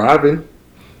you driving?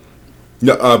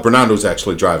 No, Bernardo's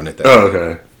actually driving it.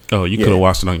 Okay. Oh, you could have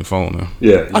watched it on your phone now.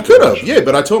 Yeah. I could have, yeah,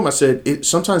 but I told him, I said,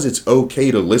 sometimes it's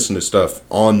okay to listen to stuff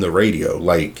on the radio.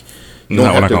 Like, you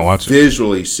don't have to watch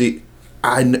visually see.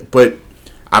 But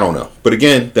I don't know. But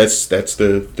again, that's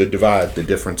the divide, the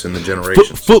difference in the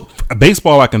generations.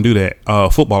 Baseball, I can do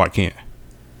that. Football, I can't.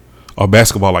 Or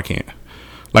basketball, I can't.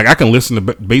 Like, I can listen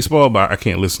to baseball, but I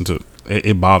can't listen to it.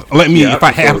 It bothers. Let me, if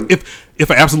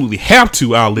I absolutely have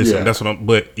to, I'll listen. Yeah. That's what I'm.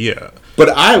 But yeah. But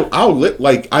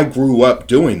I grew up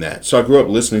doing that. So I grew up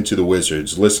listening to the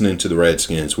Wizards, listening to the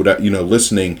Redskins, without,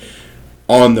 listening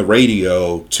on the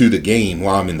radio to the game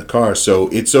while I'm in the car. So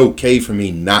it's okay for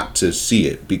me not to see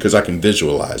it because I can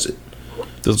visualize it.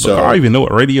 Does Bakari even know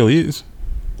what radio is?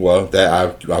 Well,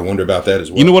 that I wonder about that as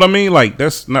well. You know what I mean? Like,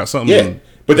 that's not something. Yeah,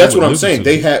 but that's what I'm saying.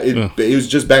 They have it was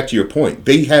just back to your point.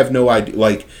 They have no idea.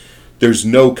 Like, there's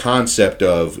no concept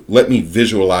of let me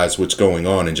visualize what's going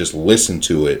on and just listen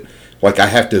to it. Like, I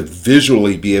have to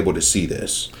visually be able to see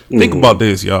this. Think about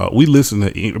this, y'all. We listen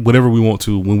to whatever we want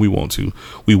to when we want to.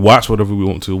 We watch whatever we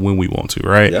want to when we want to,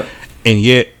 right? Yep. And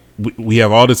yet, we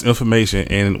have all this information,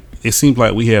 and it seems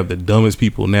like we have the dumbest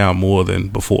people now more than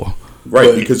before. Right,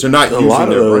 but because they're not using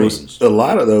their brains. A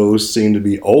lot of those seem to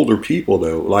be older people,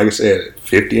 though. Like I said,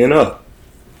 50 and up.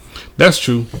 That's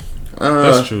true.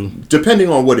 That's true. Depending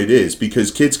on what it is,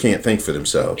 because kids can't think for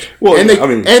themselves. Well, and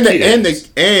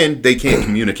they can't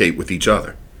communicate with each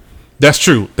other. That's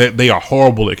true. That they are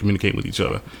horrible at communicating with each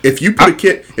other. If you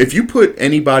put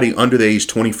anybody under the age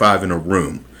 25 in a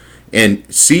room and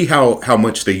see how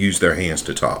much they use their hands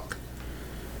to talk,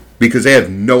 because they have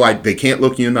no idea, they can't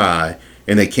look you in the eye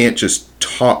and they can't just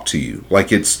talk to you.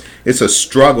 Like, it's a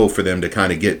struggle for them to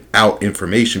kind of get out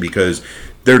information because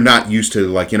they're not used to,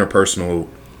 like, interpersonal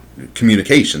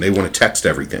communication. They want to text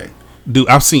everything. Dude,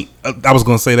 I was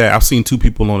going to say that. I've seen two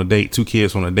kids on a date,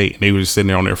 and they were just sitting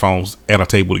there on their phones at a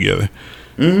table together.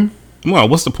 Mm-hmm. Well,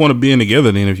 what's the point of being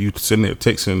together then if you're sitting there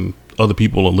texting other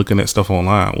people or looking at stuff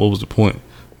online? What was the point?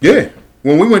 Yeah.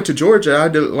 When we went to Georgia, I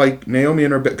did, like, Naomi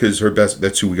and because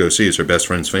that's who we go see, is her best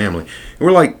friend's family. And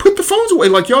we're like, put the phones away.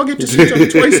 Like, y'all get to see each other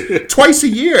twice a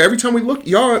year. Every time we look,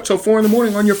 y'all are up till 4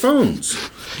 a.m. on your phones.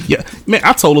 Yeah. Man,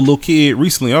 I told a little kid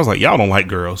recently, I was like, y'all don't like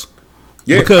girls.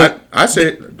 Yeah, because I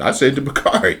said to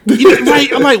Bakari.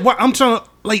 Right, I'm like, what? I'm trying to,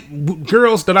 like,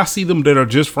 girls that I see them that are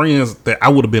just friends that I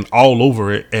would have been all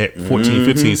over it at 14,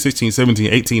 15, 16,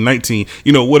 17, 18, 19,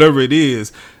 whatever it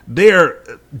is. They're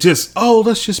just, oh,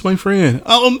 that's just my friend.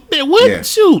 Oh, man, what? Yeah.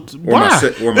 Shoot. Why?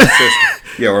 Or my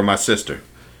sister. Yeah, or my sister.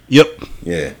 Yep.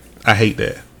 Yeah. I hate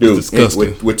that. Dude, It's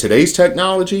disgusting. with today's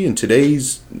technology and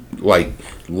today's like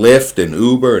Lyft and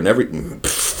Uber and everything,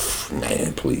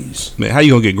 man, please. Man, how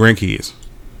you gonna get grandkids?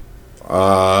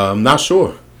 I'm not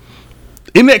sure.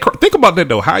 Think about that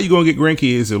though. How you gonna get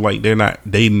grandkids if like they're not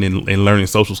dating and learning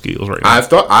social skills right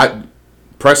now?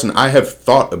 Preston, I have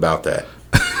thought about that.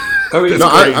 I mean, No,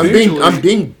 I'm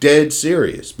being dead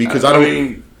serious because I I don't.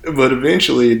 mean, but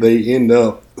eventually they end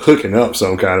up hooking up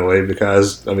some kind of way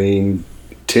because I mean,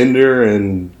 Tinder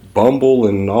and Bumble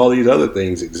and all these other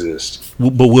things exist.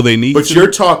 But will they need? But to?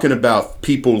 you're talking about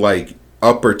people like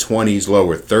upper 20s,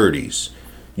 lower 30s.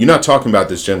 You're not talking about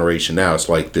this generation now. It's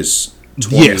like this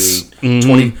 20, Yes.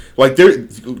 20 like they're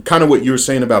kind of what you were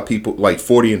saying about people like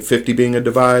 40 and 50 being a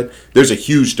divide. There's a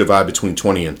huge divide between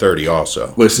 20 and 30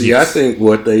 also. But see, I think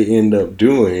what they end up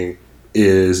doing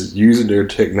is using their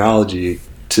technology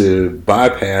to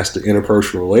bypass the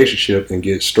interpersonal relationship and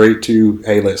get straight to,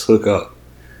 hey, let's hook up.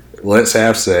 Let's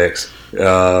have sex.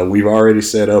 We've already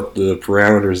set up the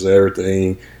parameters of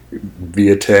everything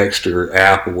via text or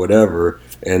app or whatever.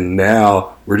 And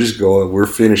now we're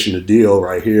finishing the deal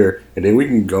right here. And then we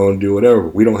can go and do whatever.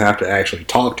 We don't have to actually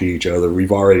talk to each other.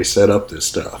 We've already set up this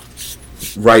stuff.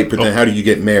 Right, but then how do you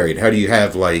get married? How do you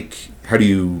have I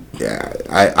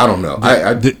don't know.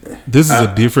 This is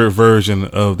a different version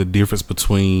of the difference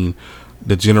between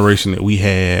the generation that we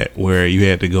had, where you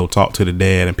had to go talk to the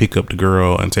dad and pick up the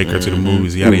girl and take her to the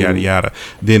movies, yada yada yada.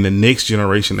 Then the next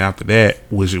generation after that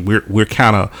was we're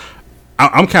kind of.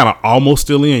 I'm kind of almost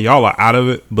still in. Y'all are out of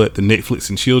it, but the Netflix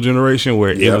and chill generation, where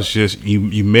it was just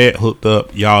you met, hooked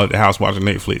up, y'all at the house watching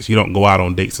Netflix. You don't go out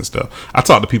on dates and stuff. I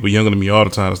talk to people younger than me all the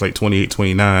time. It's like 28,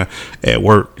 29 at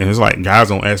work, and it's like guys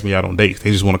don't ask me out on dates. They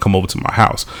just want to come over to my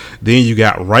house. Then you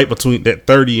got right between that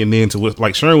 30 and then to what,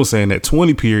 like Sharon was saying, that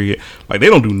 20 period. Like they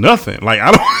don't do nothing. Like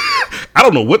I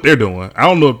don't know what they're doing. I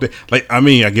don't know if they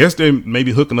I guess they're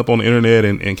maybe hooking up on the internet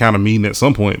and kind of meeting at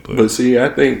some point. But see, I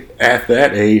think at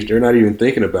that age, they're not even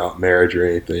thinking about marriage or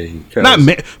anything. I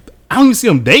don't even see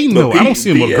them dating though. I don't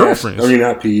see them with girlfriends.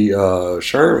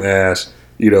 Sherm asked,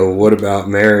 what about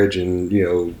marriage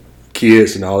and,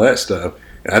 kids and all that stuff.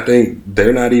 And I think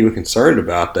they're not even concerned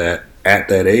about that at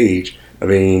that age. I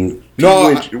mean,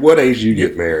 what age did you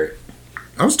get married?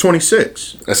 I was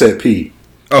 26. I said P.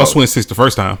 I was 26 the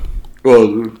first time.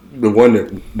 Well, the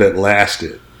one that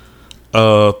lasted.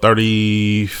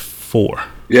 34.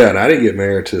 Yeah, and I didn't get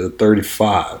married till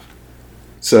 35.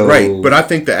 So right, but I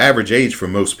think the average age for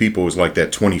most people is like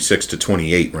that 26 to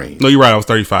 28 range. No, you're right. I was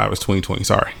 35. It's 2020.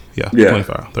 Sorry. Yeah.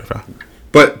 25, 35.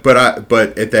 But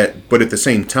at the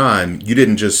same time, you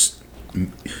didn't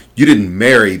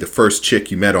marry the first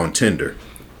chick you met on Tinder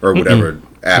or whatever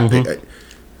app.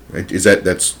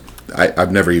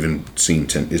 I've never even seen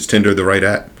Tinder. Is Tinder the right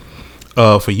app?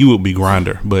 For you, it would be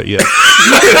Grindr, but yeah.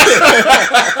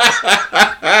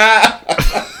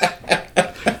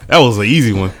 That was an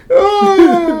easy one.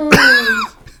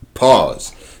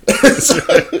 Pause.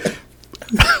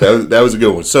 that was a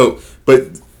good one. So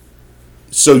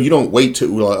you don't wait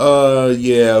till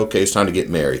okay, it's time to get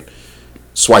married.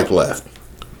 Swipe left.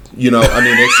 It's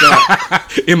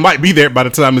not. It might be there by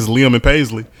the time it's Liam and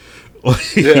Paisley.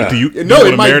 Yeah. Do you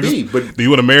want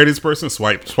to marry this person?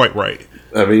 Swipe right.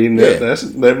 I mean,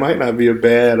 that might not be a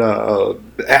bad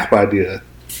app idea.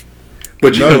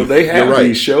 But they have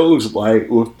these shows like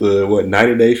with the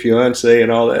 90 Day Fiance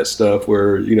and all that stuff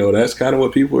where that's kind of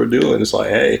what people are doing. It's like,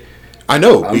 hey, I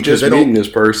know I'm just meeting this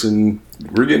person.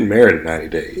 We're getting married in 90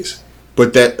 days.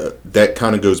 But that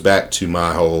kind of goes back to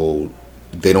my whole.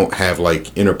 They don't have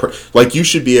like you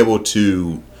should be able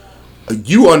to.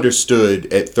 You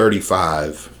understood at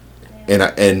 35,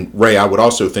 and Ray, I would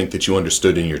also think that you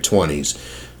understood in your 20s,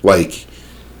 like.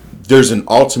 There's an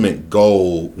ultimate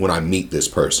goal when I meet this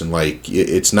person. Like,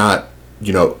 it's not,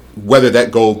 whether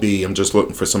that goal be I'm just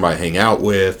looking for somebody to hang out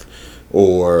with,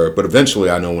 but eventually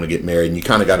I know I want to get married, and you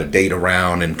kind of got to date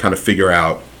around and kind of figure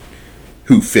out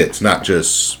who fits, not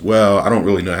just, I don't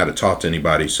really know how to talk to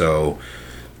anybody, so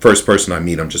first person I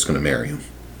meet, I'm just going to marry him.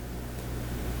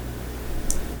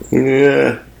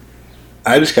 Yeah.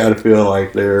 I just kind of feel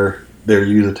like they're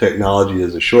using technology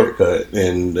as a shortcut,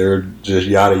 and they're just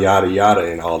yada yada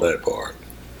yada and all that part.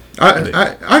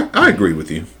 I agree with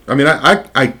you. I mean,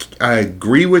 I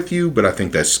agree with you, but I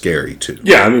think that's scary too.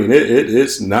 Yeah, I mean,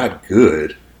 it's not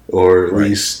good, or at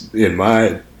least in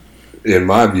my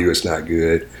view, it's not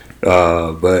good.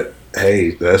 But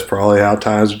hey, that's probably how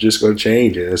times are just going to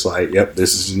change, and it's like, yep,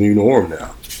 this is the new norm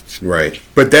now. Right,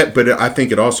 but I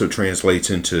think it also translates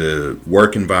into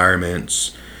work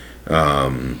environments.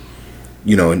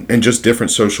 And just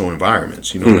different social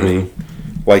environments, what I mean?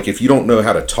 Like, if you don't know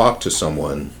how to talk to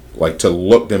someone like to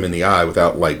look them in the eye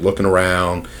without like looking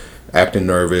around, acting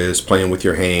nervous, playing with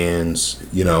your hands,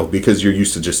 because you're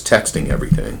used to just texting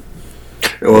everything.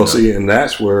 Well, see, and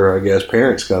that's where I guess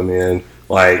parents come in.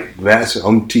 Like,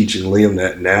 I'm teaching Liam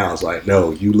that now. It's like,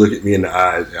 no, you look at me in the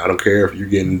eyes. I don't care if you're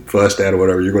getting fussed at or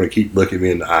whatever. You're going to keep looking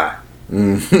me in the eye.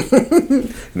 And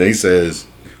he says,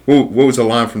 what was the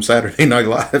line from Saturday Night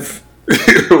Live?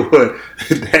 What?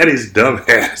 That is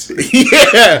dumbass.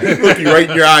 Yeah, look you right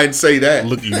in your eye and say that.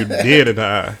 Look you dead in the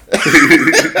eye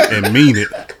and mean it.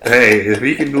 Hey, if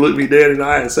he can look me dead in the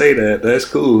eye and say that, that's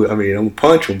cool. I mean, I'm gonna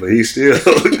punch him, but he still,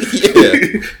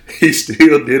 he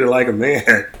still did it like a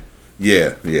man.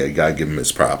 Yeah, you gotta give him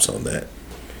his props on that.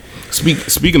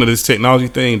 Speaking of this technology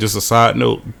thing, just a side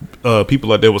note,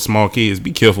 people out there with small kids,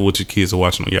 be careful what your kids are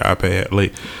watching on your iPad.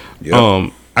 Like,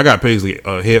 I got Paisley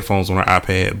headphones on her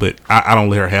iPad, but I don't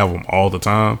let her have them all the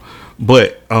time.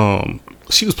 But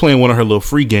she was playing one of her little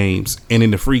free games, and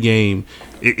in the free game,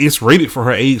 it's rated for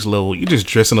her age level. You're just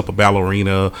dressing up a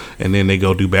ballerina, and then they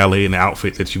go do ballet in the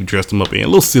outfit that you dressed them up in. A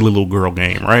little silly little girl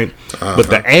game, right? Uh-huh. But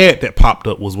the ad that popped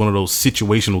up was one of those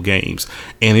situational games,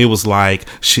 and it was like,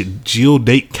 should Jill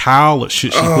date Kyle or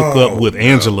should she hook up with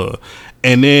Angela?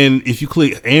 And then if you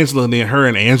click Angela, then her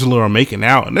and Angela are making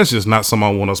out, and that's just not something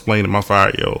I want to explain to my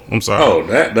 5-year-old. I'm sorry. Oh,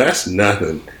 that's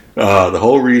nothing. The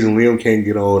whole reason Liam can't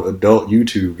get on adult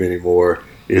YouTube anymore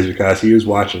is because he was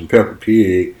watching Peppa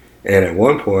Pig, and at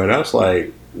one point I was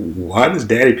like, why does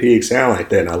Daddy Pig sound like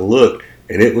that? And I looked,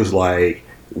 and it was like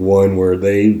one where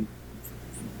they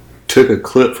took a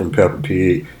clip from Peppa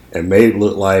Pig and made it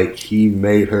look like he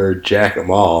made her jack him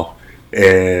off,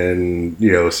 and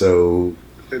so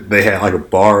they had like a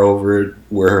bar over it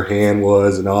where her hand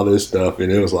was and all this stuff,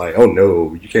 and it was like, oh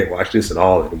no, you can't watch this at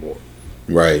all anymore.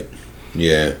 Right.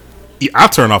 Yeah. I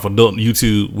turned off adult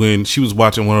YouTube when she was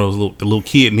watching one of those little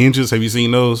kid ninjas. Have you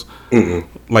seen those? Mm-mm.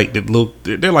 Like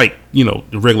they're like the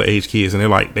regular age kids, and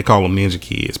they call them ninja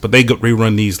kids. But they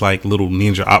run these like little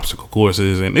ninja obstacle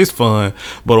courses, and it's fun.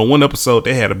 But on one episode,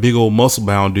 they had a big old muscle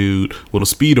bound dude with a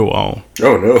speedo on.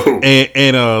 Oh no!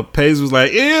 And Paige was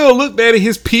like, "Ew, look, Daddy,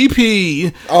 his pee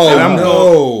pee." Oh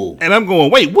no! And I'm going,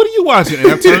 wait, what are you watching?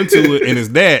 And I turned to it, and it's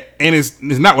that, and it's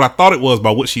not what I thought it was by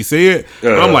what she said.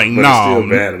 But I'm like, nah, still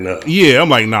bad enough. Yeah, I'm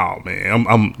like, nah,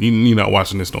 man, you're not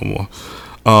watching this no more.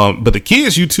 But the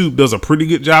kids' YouTube does a pretty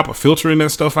good job of filtering that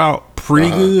stuff out. Pretty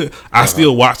good. I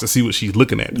still watch to see what she's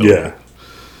looking at, though. Yeah.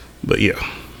 But yeah.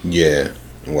 Yeah.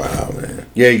 Wow, man.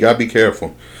 Yeah, you gotta be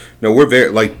careful. No, we're very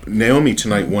like Naomi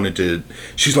tonight wanted to.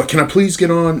 She's like, "Can I please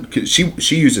get on?" 'Cause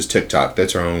she uses TikTok.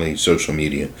 That's her only social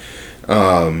media.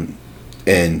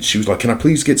 And she was like, "Can I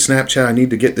please get Snapchat? I need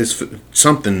to get this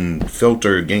something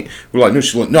filter game." We're like, "No."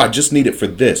 She's like, "No, I just need it for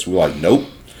this." We're like, "Nope."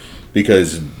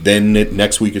 Because then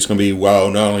next week it's going to be,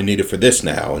 well, no, I only need it for this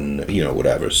now, and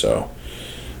whatever. So,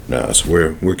 no, so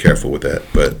we're careful with that.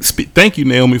 But thank you,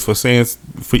 Naomi, for saying.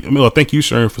 Thank you,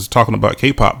 Sharon, for talking about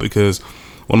K-pop, because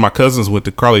one of my cousins went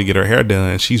to Carly to get her hair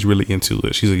done. She's really into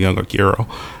it. She's a younger girl,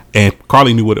 and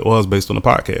Carly knew what it was based on the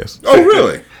podcast. Oh,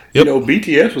 really? Yep.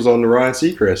 BTS was on the Ryan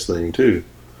Seacrest thing too.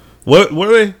 What were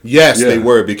they? Yes, they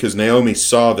were, because Naomi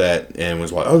saw that and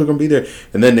was like, "Oh, they're gonna be there."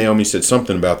 And then Naomi said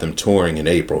something about them touring in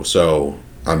April. So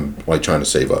I'm like trying to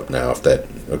save up now if that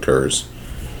occurs,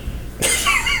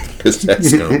 because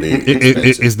that's gonna be.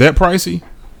 Is that pricey?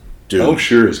 Dude, I'm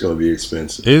sure it's gonna be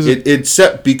expensive. Is it?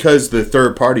 Except because the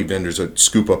third party vendors would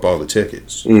scoop up all the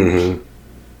tickets. Mm-hmm.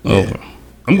 Yeah. Oh,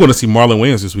 I'm going to see Marlon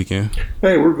Wayans this weekend.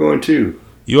 Hey, we're going too.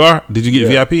 You are? Did you get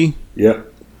VIP? Yep.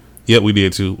 Yep, we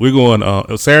did too. We're going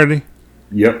Saturday.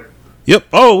 Yep.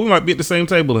 Oh, we might be at the same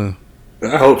table then.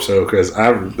 I hope so, because I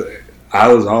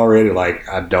was already like,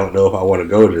 I don't know if I want to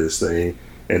go to this thing,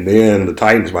 and then the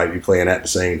Titans might be playing at the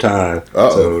same time. Uh-oh.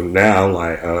 So now I'm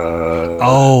like,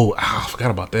 I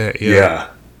forgot about that. Yeah.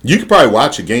 You could probably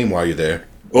watch a game while you're there.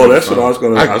 Well, that's what I was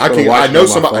going to.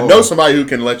 I know somebody who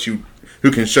can let you. Who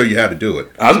can show you how to do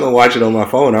it? I was going to watch it on my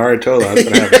phone. I already told her I was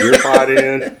going to have an ear pod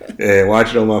in and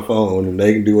watch it on my phone, and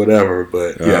they can do whatever.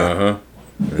 But yeah,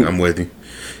 I'm with you.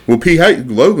 Well, P,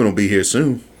 Logan will be here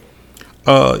soon.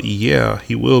 Yeah,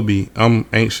 he will be. I'm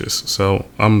anxious, so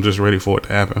I'm just ready for it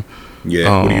to happen.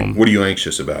 Yeah. What are you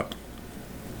anxious about?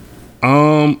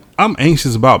 I'm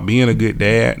anxious about being a good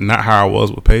dad, not how I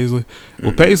was with Paisley. Mm-hmm.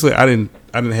 With Paisley, I didn't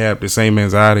have the same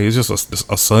anxiety. It's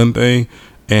just a son thing,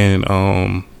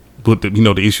 and with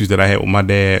the issues that I had with my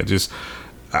dad, just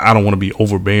I don't want to be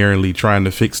overbearingly trying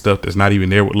to fix stuff that's not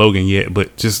even there with Logan yet,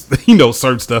 but just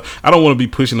certain stuff. I don't want to be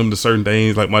pushing him to certain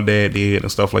things like my dad did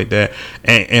and stuff like that.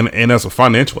 And that's a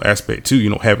financial aspect too.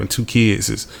 Having two kids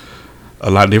is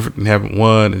a lot different than having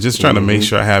one, and just trying to make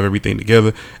sure I have everything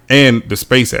together. And the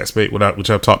space aspect, which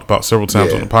I've talked about several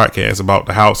times on the podcast about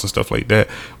the house and stuff like that,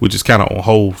 which is kind of on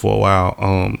hold for a while.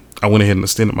 I went ahead and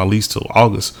extended my lease till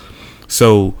August,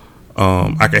 so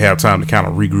I could have time to kind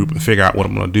of regroup and figure out what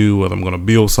I'm going to do, whether I'm going to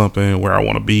build something, where I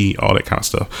want to be, all that kind of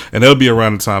stuff. And that'll be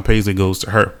around the time Paisley goes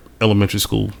to her elementary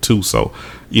school too. So,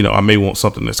 I may want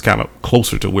something that's kind of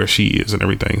closer to where she is and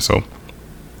everything. So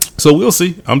we'll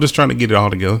see. I'm just trying to get it all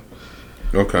together.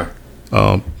 Okay.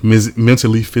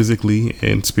 Mentally, physically,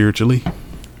 and spiritually.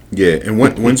 Yeah. And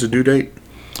when's the due date?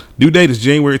 Due date is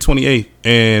January 28th.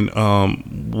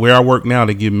 And where I work now,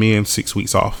 they give men 6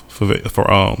 weeks off for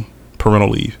parental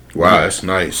leave. Wow, that's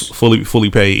nice. Fully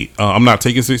paid. I'm not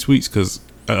taking 6 weeks because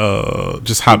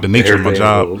just how the nature of my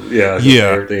job.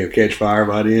 Everything will catch fire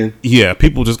by then. Yeah,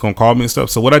 people just gonna call me and stuff.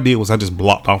 So what I did was I just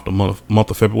blocked off the month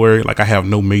of February. Like I have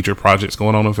no major projects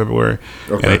going on in February,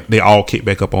 and they all kick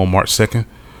back up on March 2nd.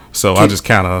 So I just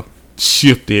kind of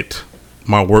shifted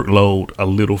my workload a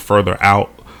little further out.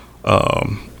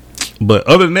 But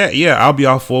other than that, I'll be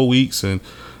off 4 weeks, and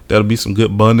that'll be some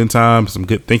good bonding time, some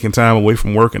good thinking time away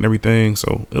from work and everything.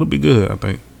 So it'll be good, I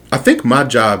think. I think my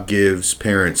job gives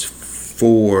parents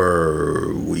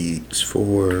 4 weeks,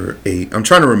 4, 8. I'm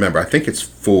trying to remember. I think it's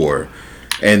 4,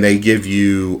 and they give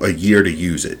you a year to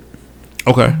use it.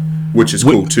 Okay. Which is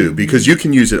cool too, because you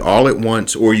can use it all at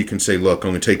once, or you can say, look,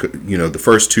 I'm going to take, the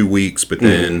first 2 weeks, but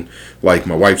then like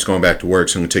my wife's going back to work,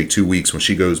 so I'm going to take 2 weeks when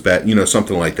she goes back,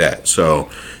 something like that. So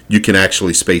you can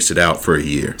actually space it out for a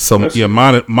year. So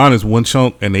mine is one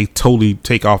chunk, and they totally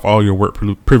take off all your work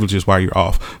privileges while you're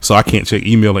off. So I can't check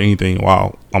email or anything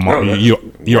while I'm off.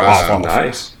 You're off.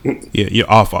 Nice. Yeah,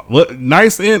 you're off. Well,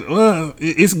 nice and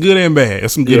it's good and bad.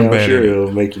 It's some good and bad. I'm sure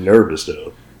it'll make you nervous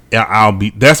though. Yeah,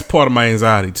 that's part of my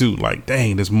anxiety too. Like,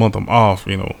 dang, this month I'm off,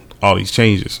 all these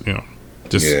changes,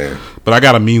 but I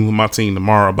got a meeting with my team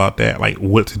tomorrow about that, like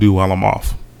what to do while I'm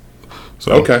off.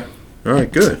 So okay. All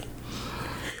right, good.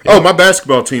 Yeah. Oh, my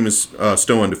basketball team is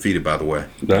still undefeated, by the way.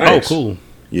 Nice. Oh, cool.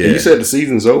 Yeah. You said the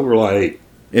season's over like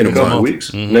in a couple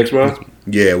weeks, next month?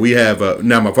 Yeah, we have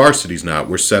now my varsity's not.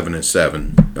 We're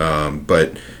 7-7.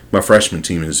 But my freshman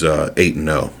team is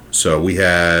 8-0. So we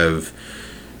have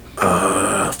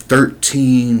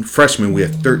 13 freshmen. We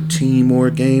have 13 more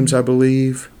games, I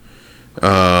believe.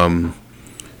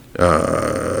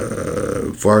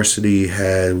 Varsity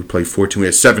we played 14. We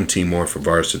had 17 more for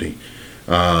varsity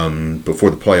before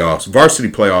the playoffs. Varsity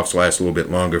playoffs last a little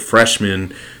bit longer.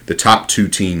 Freshmen, the top 2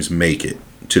 teams make it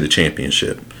to the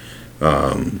championship.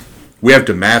 We have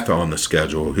DeMatha on the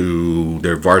schedule, who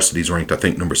their varsity's ranked, I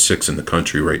think, number 6 in the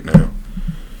country right now.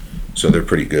 So they're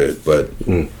pretty good, but.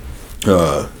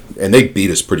 And they beat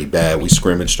us pretty bad. We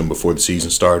scrimmaged them before the season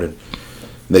started.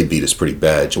 They beat us pretty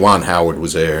bad. Juwan Howard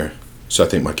was there, so I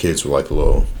think my kids were like a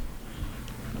little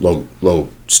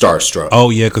starstruck. Oh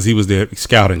yeah, because he was there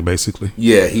scouting basically.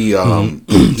 Yeah,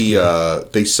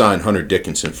 they signed Hunter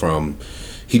Dickinson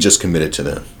he just committed to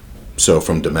them, so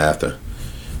from DeMatha.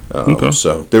 Okay.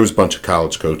 So there was a bunch of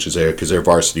college coaches there because their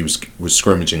varsity was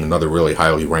scrimmaging another really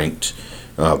highly ranked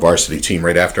varsity team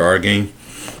right after our game.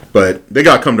 But they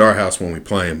got to come to our house when we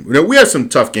play them. We have some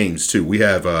tough games too. We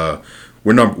have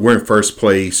we're in first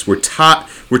place. We're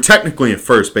technically in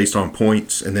first based on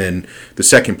points, and then the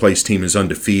second place team is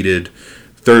undefeated.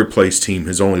 Third place team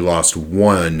has only lost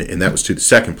 1, and that was to the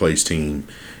second place team.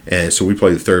 And so we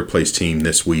play the third place team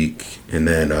this week, and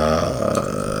then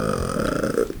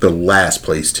the last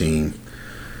place team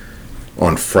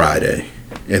on Friday,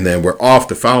 and then we're off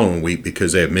the following week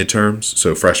because they have midterms,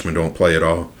 so freshmen don't play at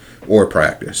all. Or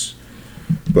practice.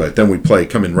 But then we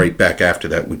coming right back after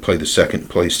that, we play the second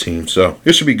place team. So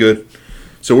it should be good.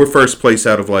 So we're first place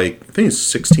out of I think it's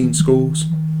 16 schools.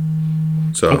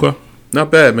 So okay.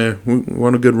 Not bad, man. We're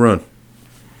on a good run.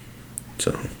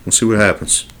 So we'll see what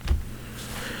happens.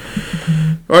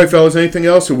 All right, fellas, anything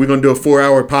else? Are we going to do a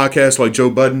 4-hour podcast like Joe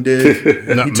Budden did?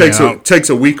 He takes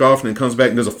a week off and then comes back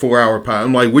and does a 4-hour podcast.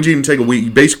 I'm like, would you even take a week?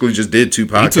 You basically just did 2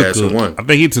 podcasts in one. I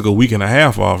think he took a week and a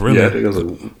half off, really. Yeah, I think it was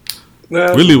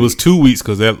really, it was 2 weeks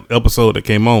because that episode that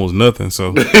came on was nothing.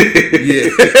 So yeah,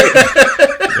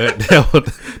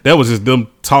 that was just them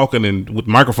talking and with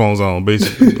microphones on,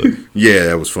 basically. But. Yeah,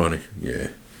 that was funny. Yeah.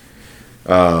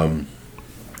 Well,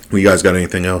 you guys got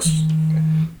anything else?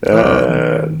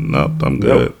 No, I'm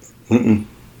good. Nope.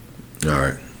 All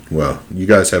right. Well, you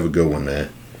guys have a good one, man.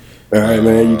 All right,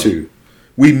 man. You too.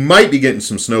 We might be getting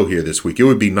some snow here this week. It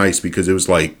would be nice because it was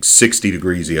like 60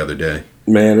 degrees the other day.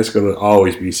 Man, it's going to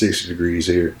always be 60 degrees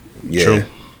here. Yeah. True.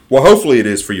 Well, hopefully it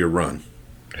is for your run.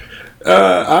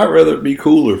 I'd rather it be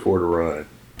cooler for the run.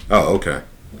 Oh, okay.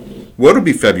 Well, it'll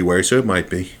be February, so it might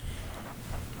be.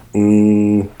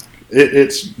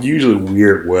 It's usually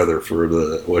weird weather for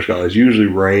the what's called. It's usually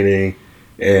raining,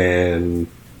 and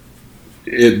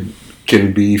it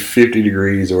can be 50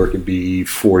 degrees or it can be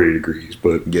 40 degrees.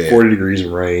 But 40 degrees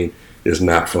and rain is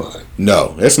not fun.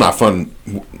 No, it's not fun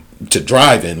to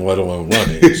drive in, let alone run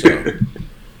in. So,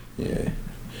 yeah.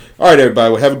 All right,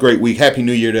 everybody. Well, have a great week. Happy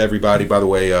New Year to everybody. By the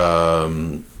way,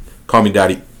 Call Me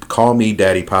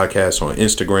Daddy Podcast on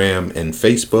Instagram and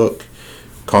Facebook.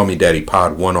 Call Me Daddy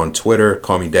Pod 1 on Twitter.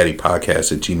 Call Me Daddy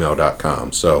Podcast at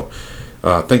gmail.com. So,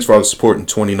 thanks for all the support in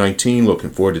 2019. Looking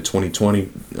forward to 2020.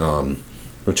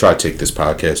 We'll try to take this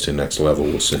podcast to the next level.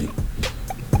 We'll see.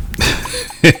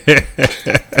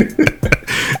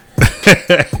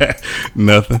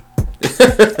 Nothing.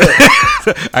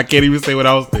 I can't even say what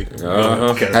I was thinking. You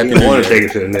don't want to take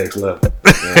it to the next level.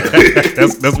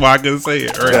 That's why I couldn't say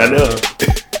it. Right? I know.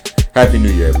 Happy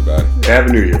New Year, everybody.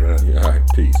 Happy New Year, man. All right,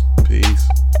 peace. Peace.